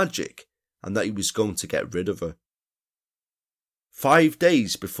black magic and that he was going to get rid of her. 5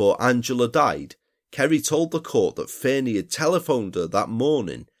 days before Angela died, Kerry told the court that Fernie had telephoned her that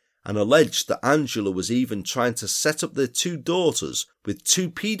morning and alleged that Angela was even trying to set up their 2 daughters with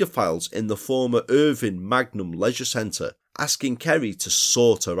 2 paedophiles in the former Irvine Magnum Leisure Centre, asking Kerry to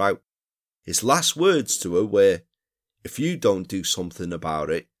sort her out. His last words to her were, "If you don't do something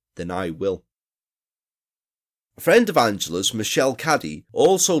about it, then I will." A friend of Angela's, Michelle Caddy,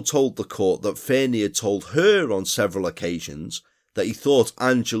 also told the court that Fernie had told her on several occasions that he thought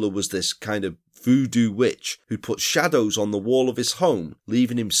Angela was this kind of voodoo witch who put shadows on the wall of his home,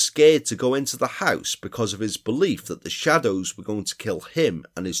 leaving him scared to go into the house because of his belief that the shadows were going to kill him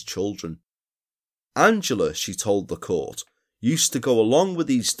and his children. Angela, she told the court, used to go along with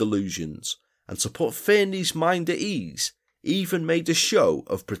these delusions, and to put Fernie's mind at ease, even made a show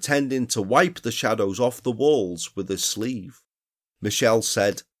of pretending to wipe the shadows off the walls with her sleeve. Michelle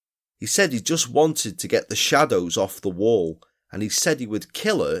said, "He said he just wanted to get the shadows off the wall, and he said he would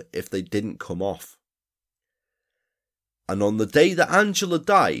kill her if they didn't come off." And on the day that Angela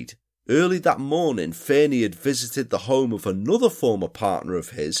died, early that morning, Fernie had visited the home of another former partner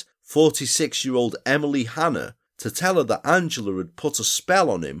of his, 46-year-old Emily Hannah, to tell her that Angela had put a spell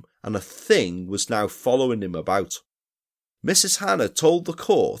on him and a thing was now following him about. Mrs. Hannah told the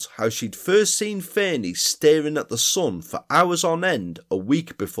court how she'd first seen Fernie staring at the sun for hours on end a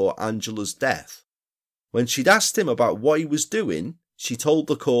week before Angela's death. When she'd asked him about what he was doing, she told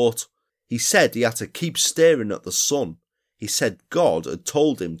the court, he said he had to keep staring at the sun. He said God had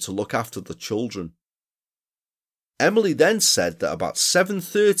told him to look after the children. Emily then said that about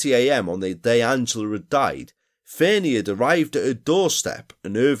 7:30 a.m. on the day Angela had died, Fernie had arrived at her doorstep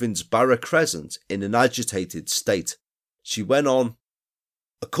in Irving's Barra Crescent in an agitated state. She went on,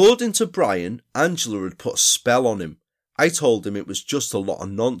 according to Brian, Angela had put a spell on him. I told him it was just a lot of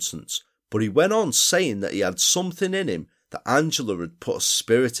nonsense, but he went on saying that he had something in him, that Angela had put a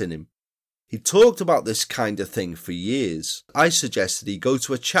spirit in him. He talked about this kind of thing for years. I suggested he go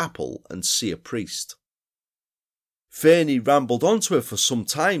to a chapel and see a priest. Fernie rambled on to her for some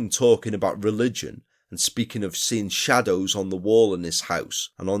time talking about religion and speaking of seeing shadows on the wall in his house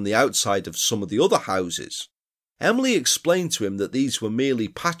and on the outside of some of the other houses. Emily explained to him that these were merely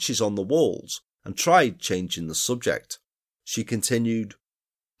patches on the walls and tried changing the subject. She continued,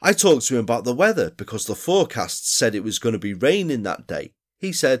 I talked to him about the weather because the forecast said it was going to be raining that day.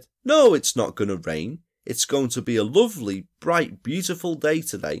 He said, no, it's not going to rain. It's going to be a lovely, bright, beautiful day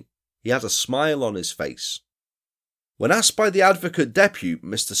today. He had a smile on his face. When asked by the Advocate Depute,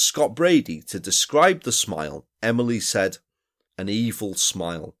 Mr. Scott Brady, to describe the smile, Emily said, an evil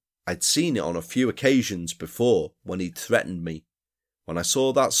smile. I'd seen it on a few occasions before when he'd threatened me. When I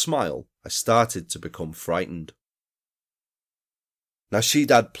saw that smile, I started to become frightened. Now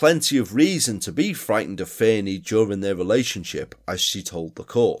she'd had plenty of reason to be frightened of Fernie during their relationship, as she told the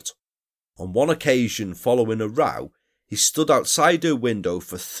court. On one occasion following a row, he stood outside her window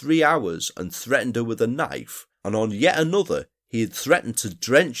for 3 hours and threatened her with a knife, and on yet another he had threatened to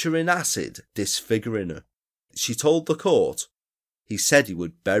drench her in acid, disfiguring her. She told the court, he said he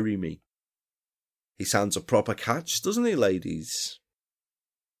would bury me. He sounds a proper catch, doesn't he, ladies?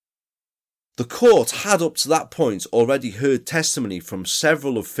 The court had up to that point already heard testimony from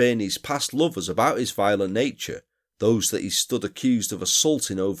several of Fernie's past lovers about his violent nature, those that he stood accused of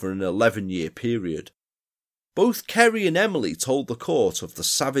assaulting over an 11-year period. Both Kerry and Emily told the court of the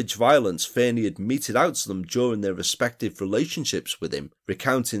savage violence Fernie had meted out to them during their respective relationships with him,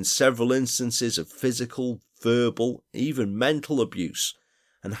 recounting several instances of physical, verbal, even mental abuse,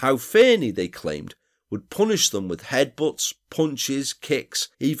 and how Fernie, they claimed, would punish them with headbutts, punches, kicks,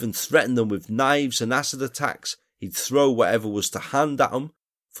 even threaten them with knives and acid attacks. He'd throw whatever was to hand at them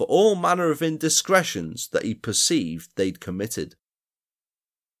for all manner of indiscretions that he perceived they'd committed.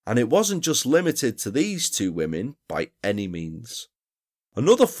 And it wasn't just limited to these two women by any means.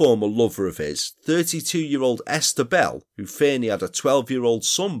 Another former lover of his, 32-year-old Esther Bell, who Fernie had a 12-year-old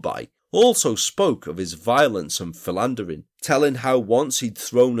son by, also spoke of his violence and philandering, telling how once he'd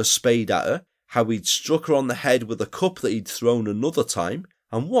thrown a spade at her, how he'd struck her on the head with a cup that he'd thrown another time,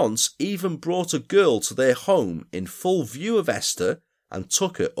 and once even brought a girl to their home in full view of Esther and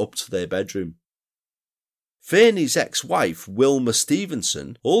took her up to their bedroom. Fernie's ex-wife, Wilma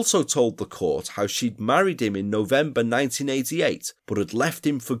Stevenson, also told the court how she'd married him in November 1988 but had left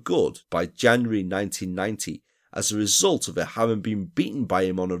him for good by January 1990 as a result of her having been beaten by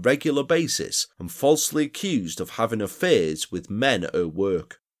him on a regular basis and falsely accused of having affairs with men at her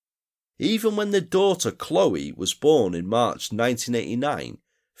work. Even when their daughter Chloe was born in March 1989,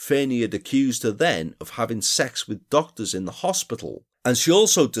 Fernie had accused her then of having sex with doctors in the hospital, and she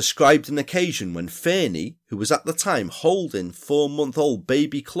also described an occasion when Fernie, who was at the time holding 4-month-old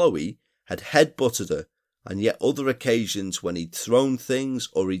baby Chloe, had headbutted her, and yet other occasions when he'd thrown things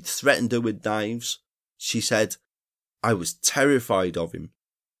or he'd threatened her with knives. She said, I was terrified of him.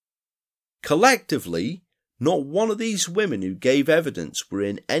 Collectively, not one of these women who gave evidence were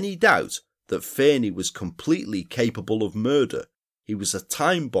in any doubt that Fernie was completely capable of murder. He was a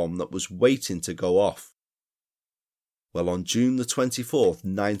time bomb that was waiting to go off. Well, on June the 24th,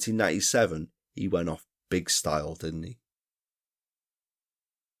 1997, he went off big style, didn't he?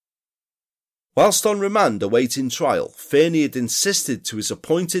 Whilst on remand awaiting trial, Fernie had insisted to his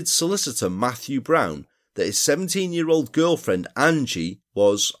appointed solicitor Matthew Brown that his 17-year-old girlfriend Angie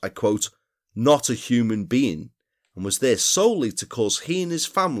was, I quote, not a human being, and was there solely to cause he and his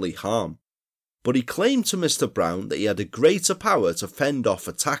family harm. But he claimed to Mr. Brown that he had a greater power to fend off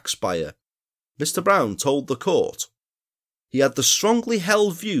attacks by her. Mr. Brown told the court, he had the strongly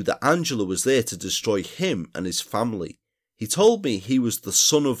held view that Angela was there to destroy him and his family. He told me he was the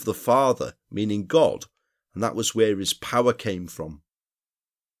son of the Father, meaning God, and that was where his power came from.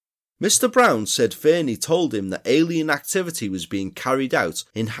 Mr. Brown said Fernie told him that alien activity was being carried out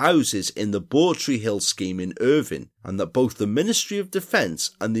in houses in the Bawtry Hill scheme in Irvine, and that both the Ministry of Defence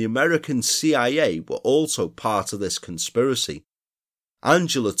and the American CIA were also part of this conspiracy.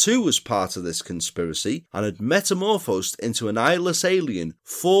 Angela too was part of this conspiracy and had metamorphosed into an eyeless alien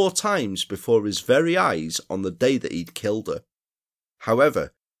 4 times before his very eyes on the day that he'd killed her.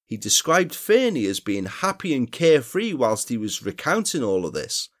 However, he described Fernie as being happy and carefree whilst he was recounting all of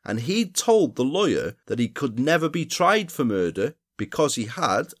this, and he'd told the lawyer that he could never be tried for murder because he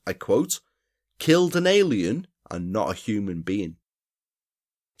had, I quote, killed an alien and not a human being.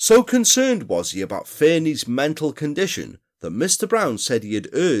 So concerned was he about Fernie's mental condition that Mr. Brown said he had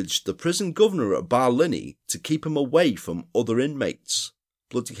urged the prison governor at Barlinnie to keep him away from other inmates.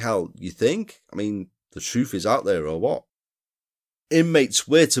 Bloody hell, you think? I mean, the truth is out there or what? Inmates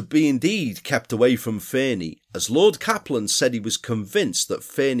were to be indeed kept away from Fernie, as Lord Kaplan said he was convinced that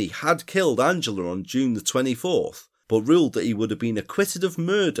Fernie had killed Angela on June the 24th, but ruled that he would have been acquitted of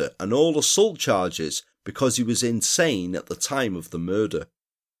murder and all assault charges because he was insane at the time of the murder.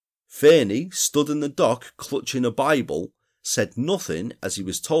 Fernie stood in the dock clutching a Bible, said nothing as he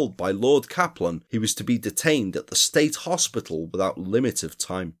was told by Lord Kaplan he was to be detained at the state hospital without limit of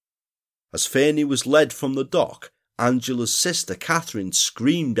time. As Fernie was led from the dock, Angela's sister Catherine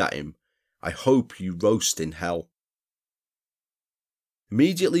screamed at him, "I hope you roast in hell."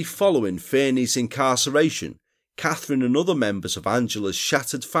 Immediately following Fernie's incarceration, Catherine and other members of Angela's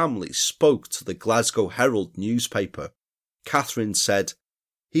shattered family spoke to the Glasgow Herald newspaper. Catherine said,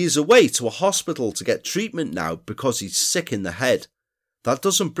 "He is away to a hospital to get treatment now because he's sick in the head. That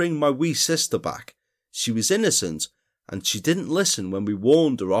doesn't bring my wee sister back. She was innocent and she didn't listen when we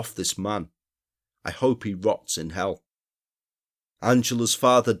warned her off this man. I hope he rots in hell." Angela's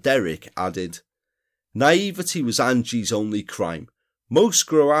father Derek added, "Naivety was Angie's only crime. Most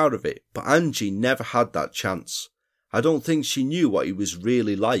grow out of it, but Angie never had that chance. I don't think she knew what he was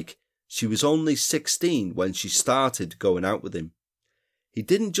really like. She was only 16 when she started going out with him. He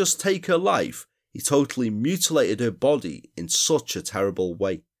didn't just take her life, he totally mutilated her body in such a terrible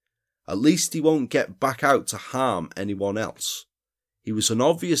way. At least he won't get back out to harm anyone else. He was an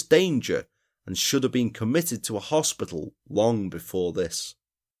obvious danger and should have been committed to a hospital long before this."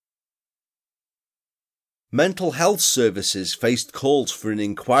 Mental health services faced calls for an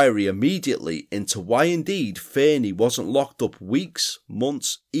inquiry immediately into why indeed Fernie wasn't locked up weeks,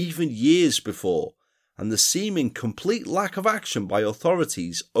 months, even years before, and the seeming complete lack of action by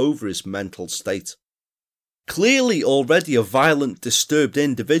authorities over his mental state. Clearly already a violent, disturbed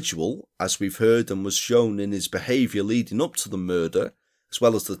individual, as we've heard and was shown in his behaviour leading up to the murder, as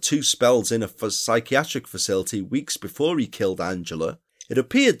well as the 2 spells in a psychiatric facility weeks before he killed Angela, it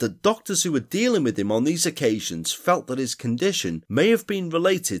appeared that doctors who were dealing with him on these occasions felt that his condition may have been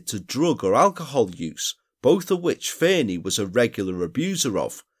related to drug or alcohol use, both of which Fernie was a regular abuser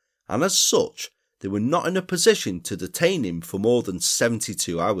of, and as such, they were not in a position to detain him for more than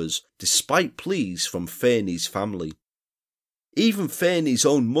 72 hours, despite pleas from Fernie's family. Even Fernie's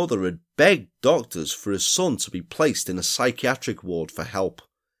own mother had begged doctors for his son to be placed in a psychiatric ward for help.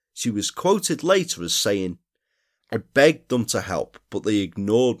 She was quoted later as saying, "I begged them to help, but they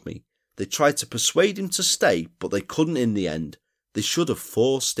ignored me. They tried to persuade him to stay, but they couldn't in the end. They should have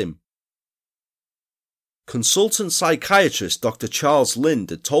forced him." Consultant psychiatrist Dr. Charles Lind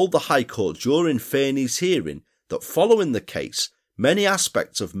had told the High Court during Fernie's hearing that following the case, many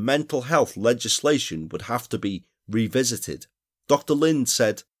aspects of mental health legislation would have to be revisited. Dr. Lind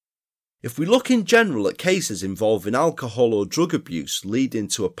said, "If we look in general at cases involving alcohol or drug abuse leading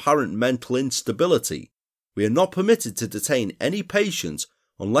to apparent mental instability, we are not permitted to detain any patient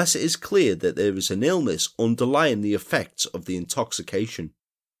unless it is clear that there is an illness underlying the effects of the intoxication.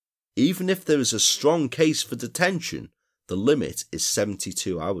 Even if there is a strong case for detention, the limit is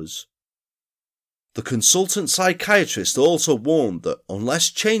 72 hours. The consultant psychiatrist also warned that unless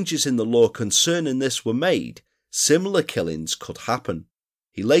changes in the law concerning this were made, similar killings could happen.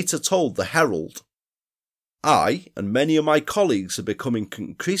 He later told the Herald, "I and many of my colleagues are becoming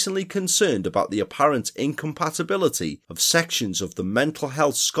increasingly concerned about the apparent incompatibility of sections of the Mental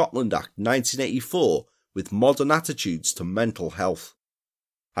Health Scotland Act 1984 with modern attitudes to mental health.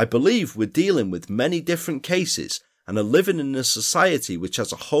 I believe we're dealing with many different cases and are living in a society which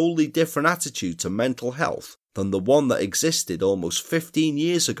has a wholly different attitude to mental health than the one that existed almost 15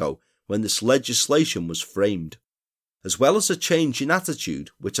 years ago when this legislation was framed. As well as a change in attitude,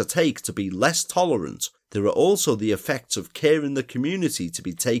 which I take to be less tolerant, there are also the effects of care in the community to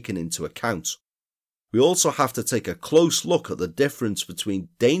be taken into account. We also have to take a close look at the difference between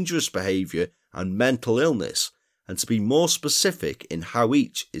dangerous behaviour and mental illness, and to be more specific in how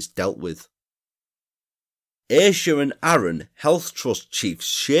each is dealt with. Ayrshire and Arran Health Trust chiefs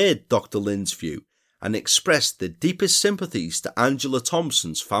shared Dr. Lynn's view and expressed their deepest sympathies to Angela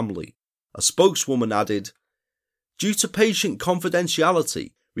Thompson's family. A spokeswoman added, "Due to patient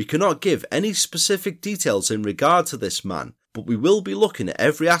confidentiality, we cannot give any specific details in regard to this man, but we will be looking at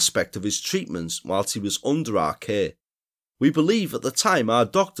every aspect of his treatments whilst he was under our care. We believe at the time our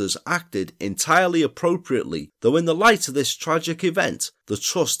doctors acted entirely appropriately, though in the light of this tragic event, the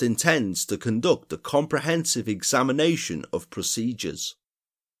Trust intends to conduct a comprehensive examination of procedures."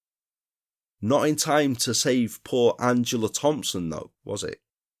 Not in time to save poor Angela Thompson though, was it?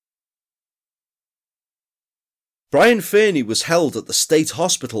 Brian Fernie was held at the state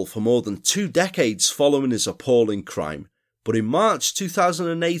hospital for more than 2 decades following his appalling crime, but in March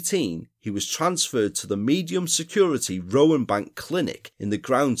 2018 he was transferred to the medium security Rowanbank Clinic in the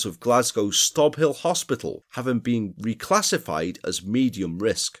grounds of Glasgow's Stobhill Hospital, having been reclassified as medium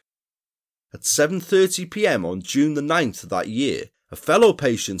risk. At 7:30 p.m. on June the 9th of that year, a fellow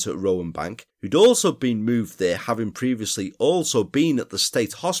patient at Rowanbank, who'd also been moved there having previously also been at the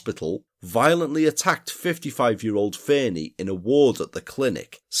state hospital, violently attacked 55-year-old Fernie in a ward at the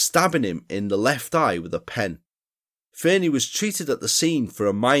clinic, stabbing him in the left eye with a pen. Fernie was treated at the scene for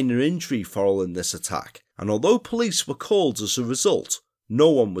a minor injury following this attack, and although police were called as a result, no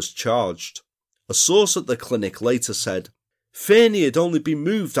one was charged. A source at the clinic later said, "Fernie had only been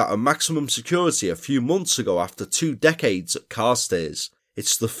moved out of maximum security a few months ago after 2 decades at Carstairs.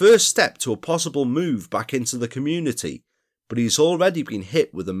 It's the first step to a possible move back into the community, but he's already been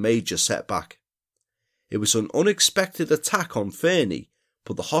hit with a major setback. It was an unexpected attack on Fernie,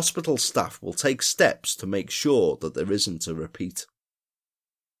 but the hospital staff will take steps to make sure that there isn't a repeat."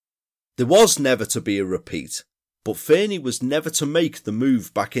 There was never to be a repeat, but Fernie was never to make the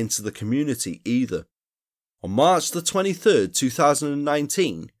move back into the community either. On March the 23rd,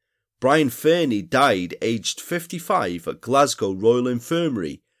 2019, Brian Fernie died aged 55 at Glasgow Royal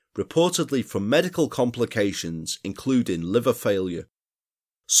Infirmary, reportedly from medical complications including liver failure.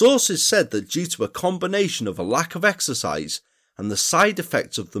 Sources said that due to a combination of a lack of exercise and the side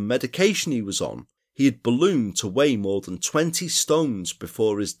effects of the medication he was on, he had ballooned to weigh more than 20 stones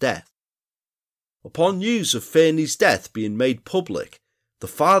before his death. Upon news of Fernie's death being made public, the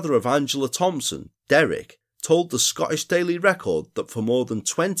father of Angela Thompson, Derek, told the Scottish Daily Record that for more than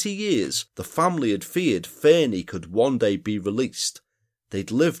 20 years the family had feared Fernie could one day be released.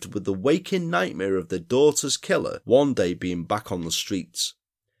 They'd lived with the waking nightmare of their daughter's killer one day being back on the streets.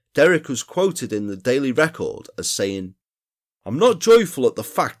 Derek was quoted in the Daily Record as saying, "I'm not joyful at the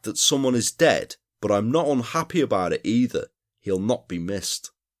fact that someone is dead, but I'm not unhappy about it either. He'll not be missed.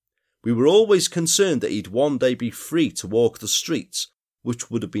 We were always concerned that he'd one day be free to walk the streets,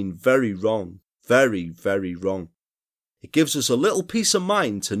 which would have been very wrong. Very, very wrong. It gives us a little peace of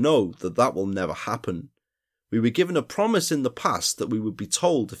mind to know that that will never happen. We were given a promise in the past that we would be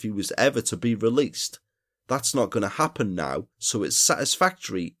told if he was ever to be released. That's not going to happen now, so it's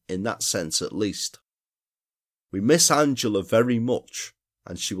satisfactory in that sense at least. We miss Angela very much,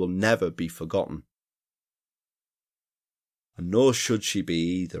 and she will never be forgotten." And nor should she be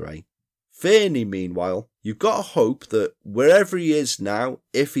either, eh? Fernie, meanwhile, you've got to hope that wherever he is now,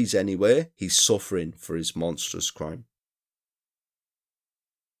 if he's anywhere, he's suffering for his monstrous crime.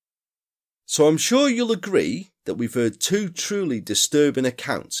 So I'm sure you'll agree that we've heard 2 truly disturbing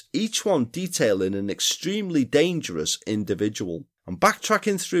accounts, each one detailing an extremely dangerous individual. And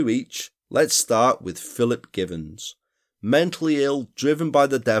backtracking through each, let's start with Philip Givens. Mentally ill, driven by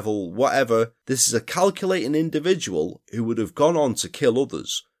the devil, whatever, this is a calculating individual who would have gone on to kill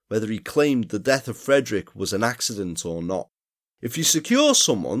others, whether he claimed the death of Frederick was an accident or not. If you secure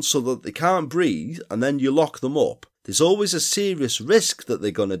someone so that they can't breathe and then you lock them up, there's always a serious risk that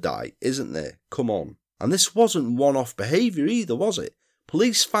they're going to die, isn't there? Come on. And this wasn't one-off behaviour either, was it?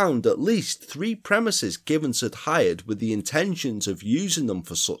 Police found at least 3 premises Givens had hired with the intentions of using them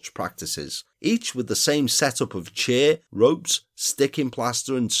for such practices, each with the same setup of chair, ropes, sticking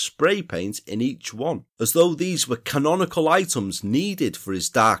plaster and spray paint in each one, as though these were canonical items needed for his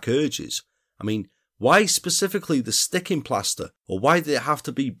dark urges. I mean, why specifically the sticking plaster, or why did it have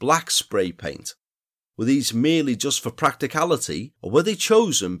to be black spray paint? Were these merely just for practicality, or were they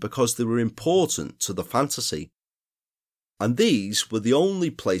chosen because they were important to the fantasy? And these were the only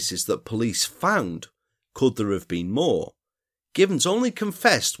places that police found. Could there have been more? Givens only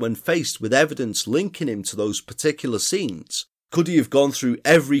confessed when faced with evidence linking him to those particular scenes. Could he have gone through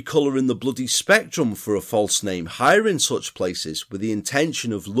every colour in the bloody spectrum for a false name, hiring such places with the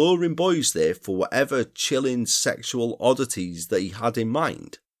intention of luring boys there for whatever chilling sexual oddities that he had in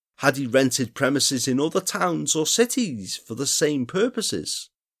mind? Had he rented premises in other towns or cities for the same purposes?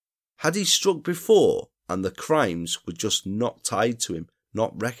 Had he struck before and the crimes were just not tied to him,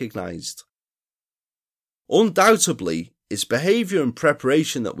 not recognised? Undoubtedly, his behaviour and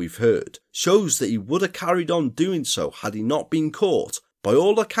preparation that we've heard shows that he would have carried on doing so had he not been caught, by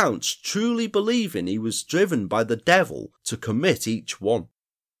all accounts truly believing he was driven by the devil to commit each one.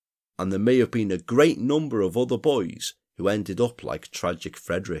 And there may have been a great number of other boys who ended up like tragic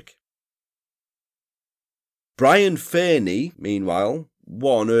Frederick. Brian Fairney, meanwhile,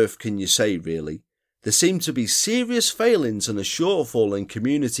 what on earth can you say really? There seem to be serious failings and a shortfall in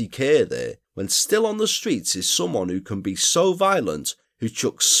community care there, when still on the streets is someone who can be so violent, who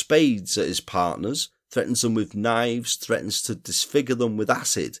chucks spades at his partners, threatens them with knives, threatens to disfigure them with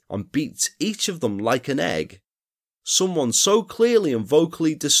acid, and beats each of them like an egg. Someone so clearly and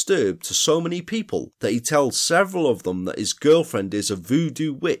vocally disturbed to so many people that he tells several of them that his girlfriend is a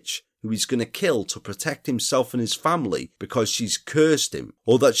voodoo witch who he's going to kill to protect himself and his family because she's cursed him,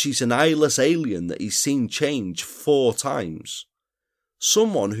 or that she's an eyeless alien that he's seen change 4 times.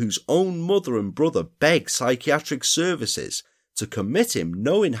 Someone whose own mother and brother beg psychiatric services to commit him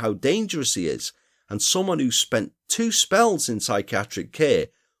knowing how dangerous he is, and someone who spent 2 spells in psychiatric care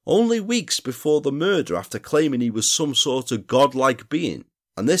only weeks before the murder after claiming he was some sort of godlike being,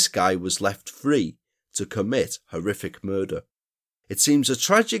 and this guy was left free to commit horrific murder. It seems a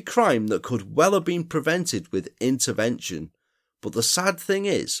tragic crime that could well have been prevented with intervention, but the sad thing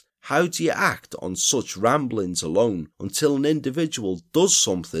is, how do you act on such ramblings alone until an individual does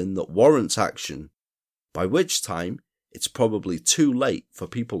something that warrants action? By which time, it's probably too late for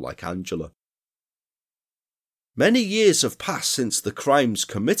people like Angela. Many years have passed since the crimes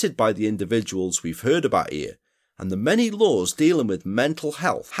committed by the individuals we've heard about here, and the many laws dealing with mental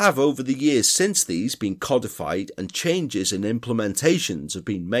health have over the years since these been codified and changes in implementations have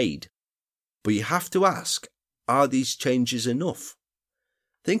been made. But you have to ask, are these changes enough?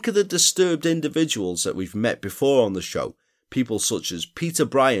 Think of the disturbed individuals that we've met before on the show, people such as Peter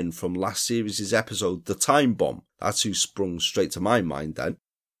Bryan from last series' episode The Time Bomb, that's who sprung straight to my mind then.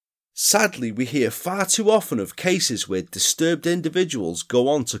 Sadly, we hear far too often of cases where disturbed individuals go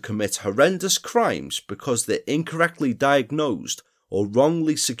on to commit horrendous crimes because they're incorrectly diagnosed or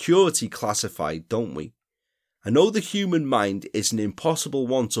wrongly security classified, don't we? I know the human mind is an impossible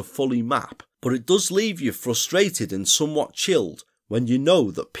one to fully map, but it does leave you frustrated and somewhat chilled when you know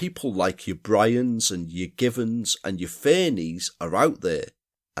that people like your Bryans and your Givens and your Fairneys are out there,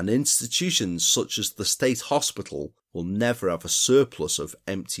 and institutions such as the State Hospital will never have a surplus of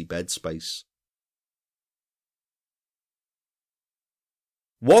empty bed space.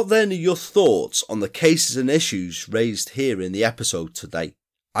 What then are your thoughts on the cases and issues raised here in the episode today?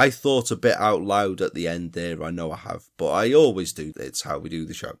 I thought a bit out loud at the end there, I know I have, but I always do, it's how we do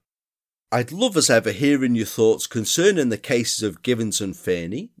the show. I'd love as ever hearing your thoughts concerning the cases of Givens and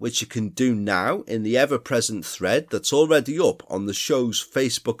Fairney, which you can do now in the ever-present thread that's already up on the show's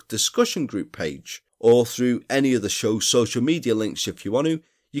Facebook discussion group page, or through any of the show's social media links if you want to.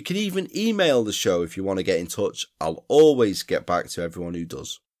 You can even email the show if you want to get in touch. I'll always get back to everyone who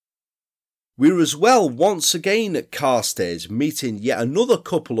does. We're as well once again at Carstairs meeting yet another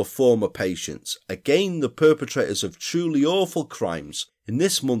couple of former patients, again the perpetrators of truly awful crimes, in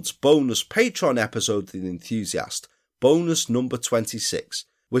this month's bonus Patreon episode of The Enthusiast, bonus number 26,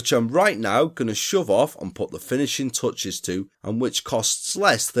 which I'm right now going to shove off and put the finishing touches to, and which costs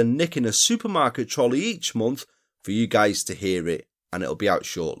less than nicking a supermarket trolley each month for you guys to hear it, and it'll be out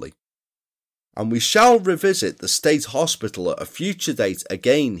shortly. And we shall revisit the State Hospital at a future date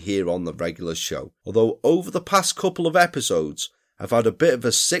again here on the regular show, although over the past couple of episodes I've had a bit of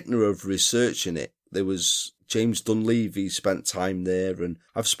a sickener of researching it. There was James Dunleavy spent time there, and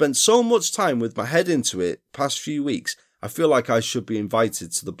I've spent so much time with my head into it past few weeks, I feel like I should be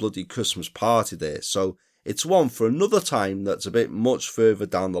invited to the bloody Christmas party there, so it's one for another time that's a bit much further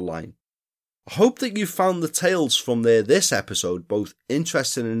down the line. I hope that you found the tales from there this episode both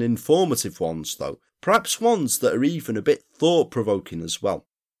interesting and informative ones though, perhaps ones that are even a bit thought-provoking as well.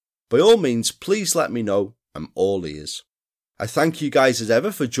 By all means, please let me know, I'm all ears. I thank you guys as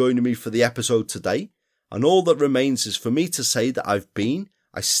ever for joining me for the episode today, and all that remains is for me to say that I've been,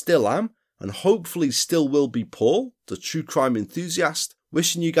 I still am, and hopefully still will be Paul, the true crime enthusiast,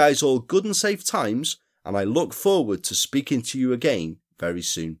 wishing you guys all good and safe times, and I look forward to speaking to you again very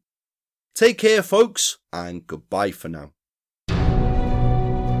soon. Take care folks, and goodbye for now.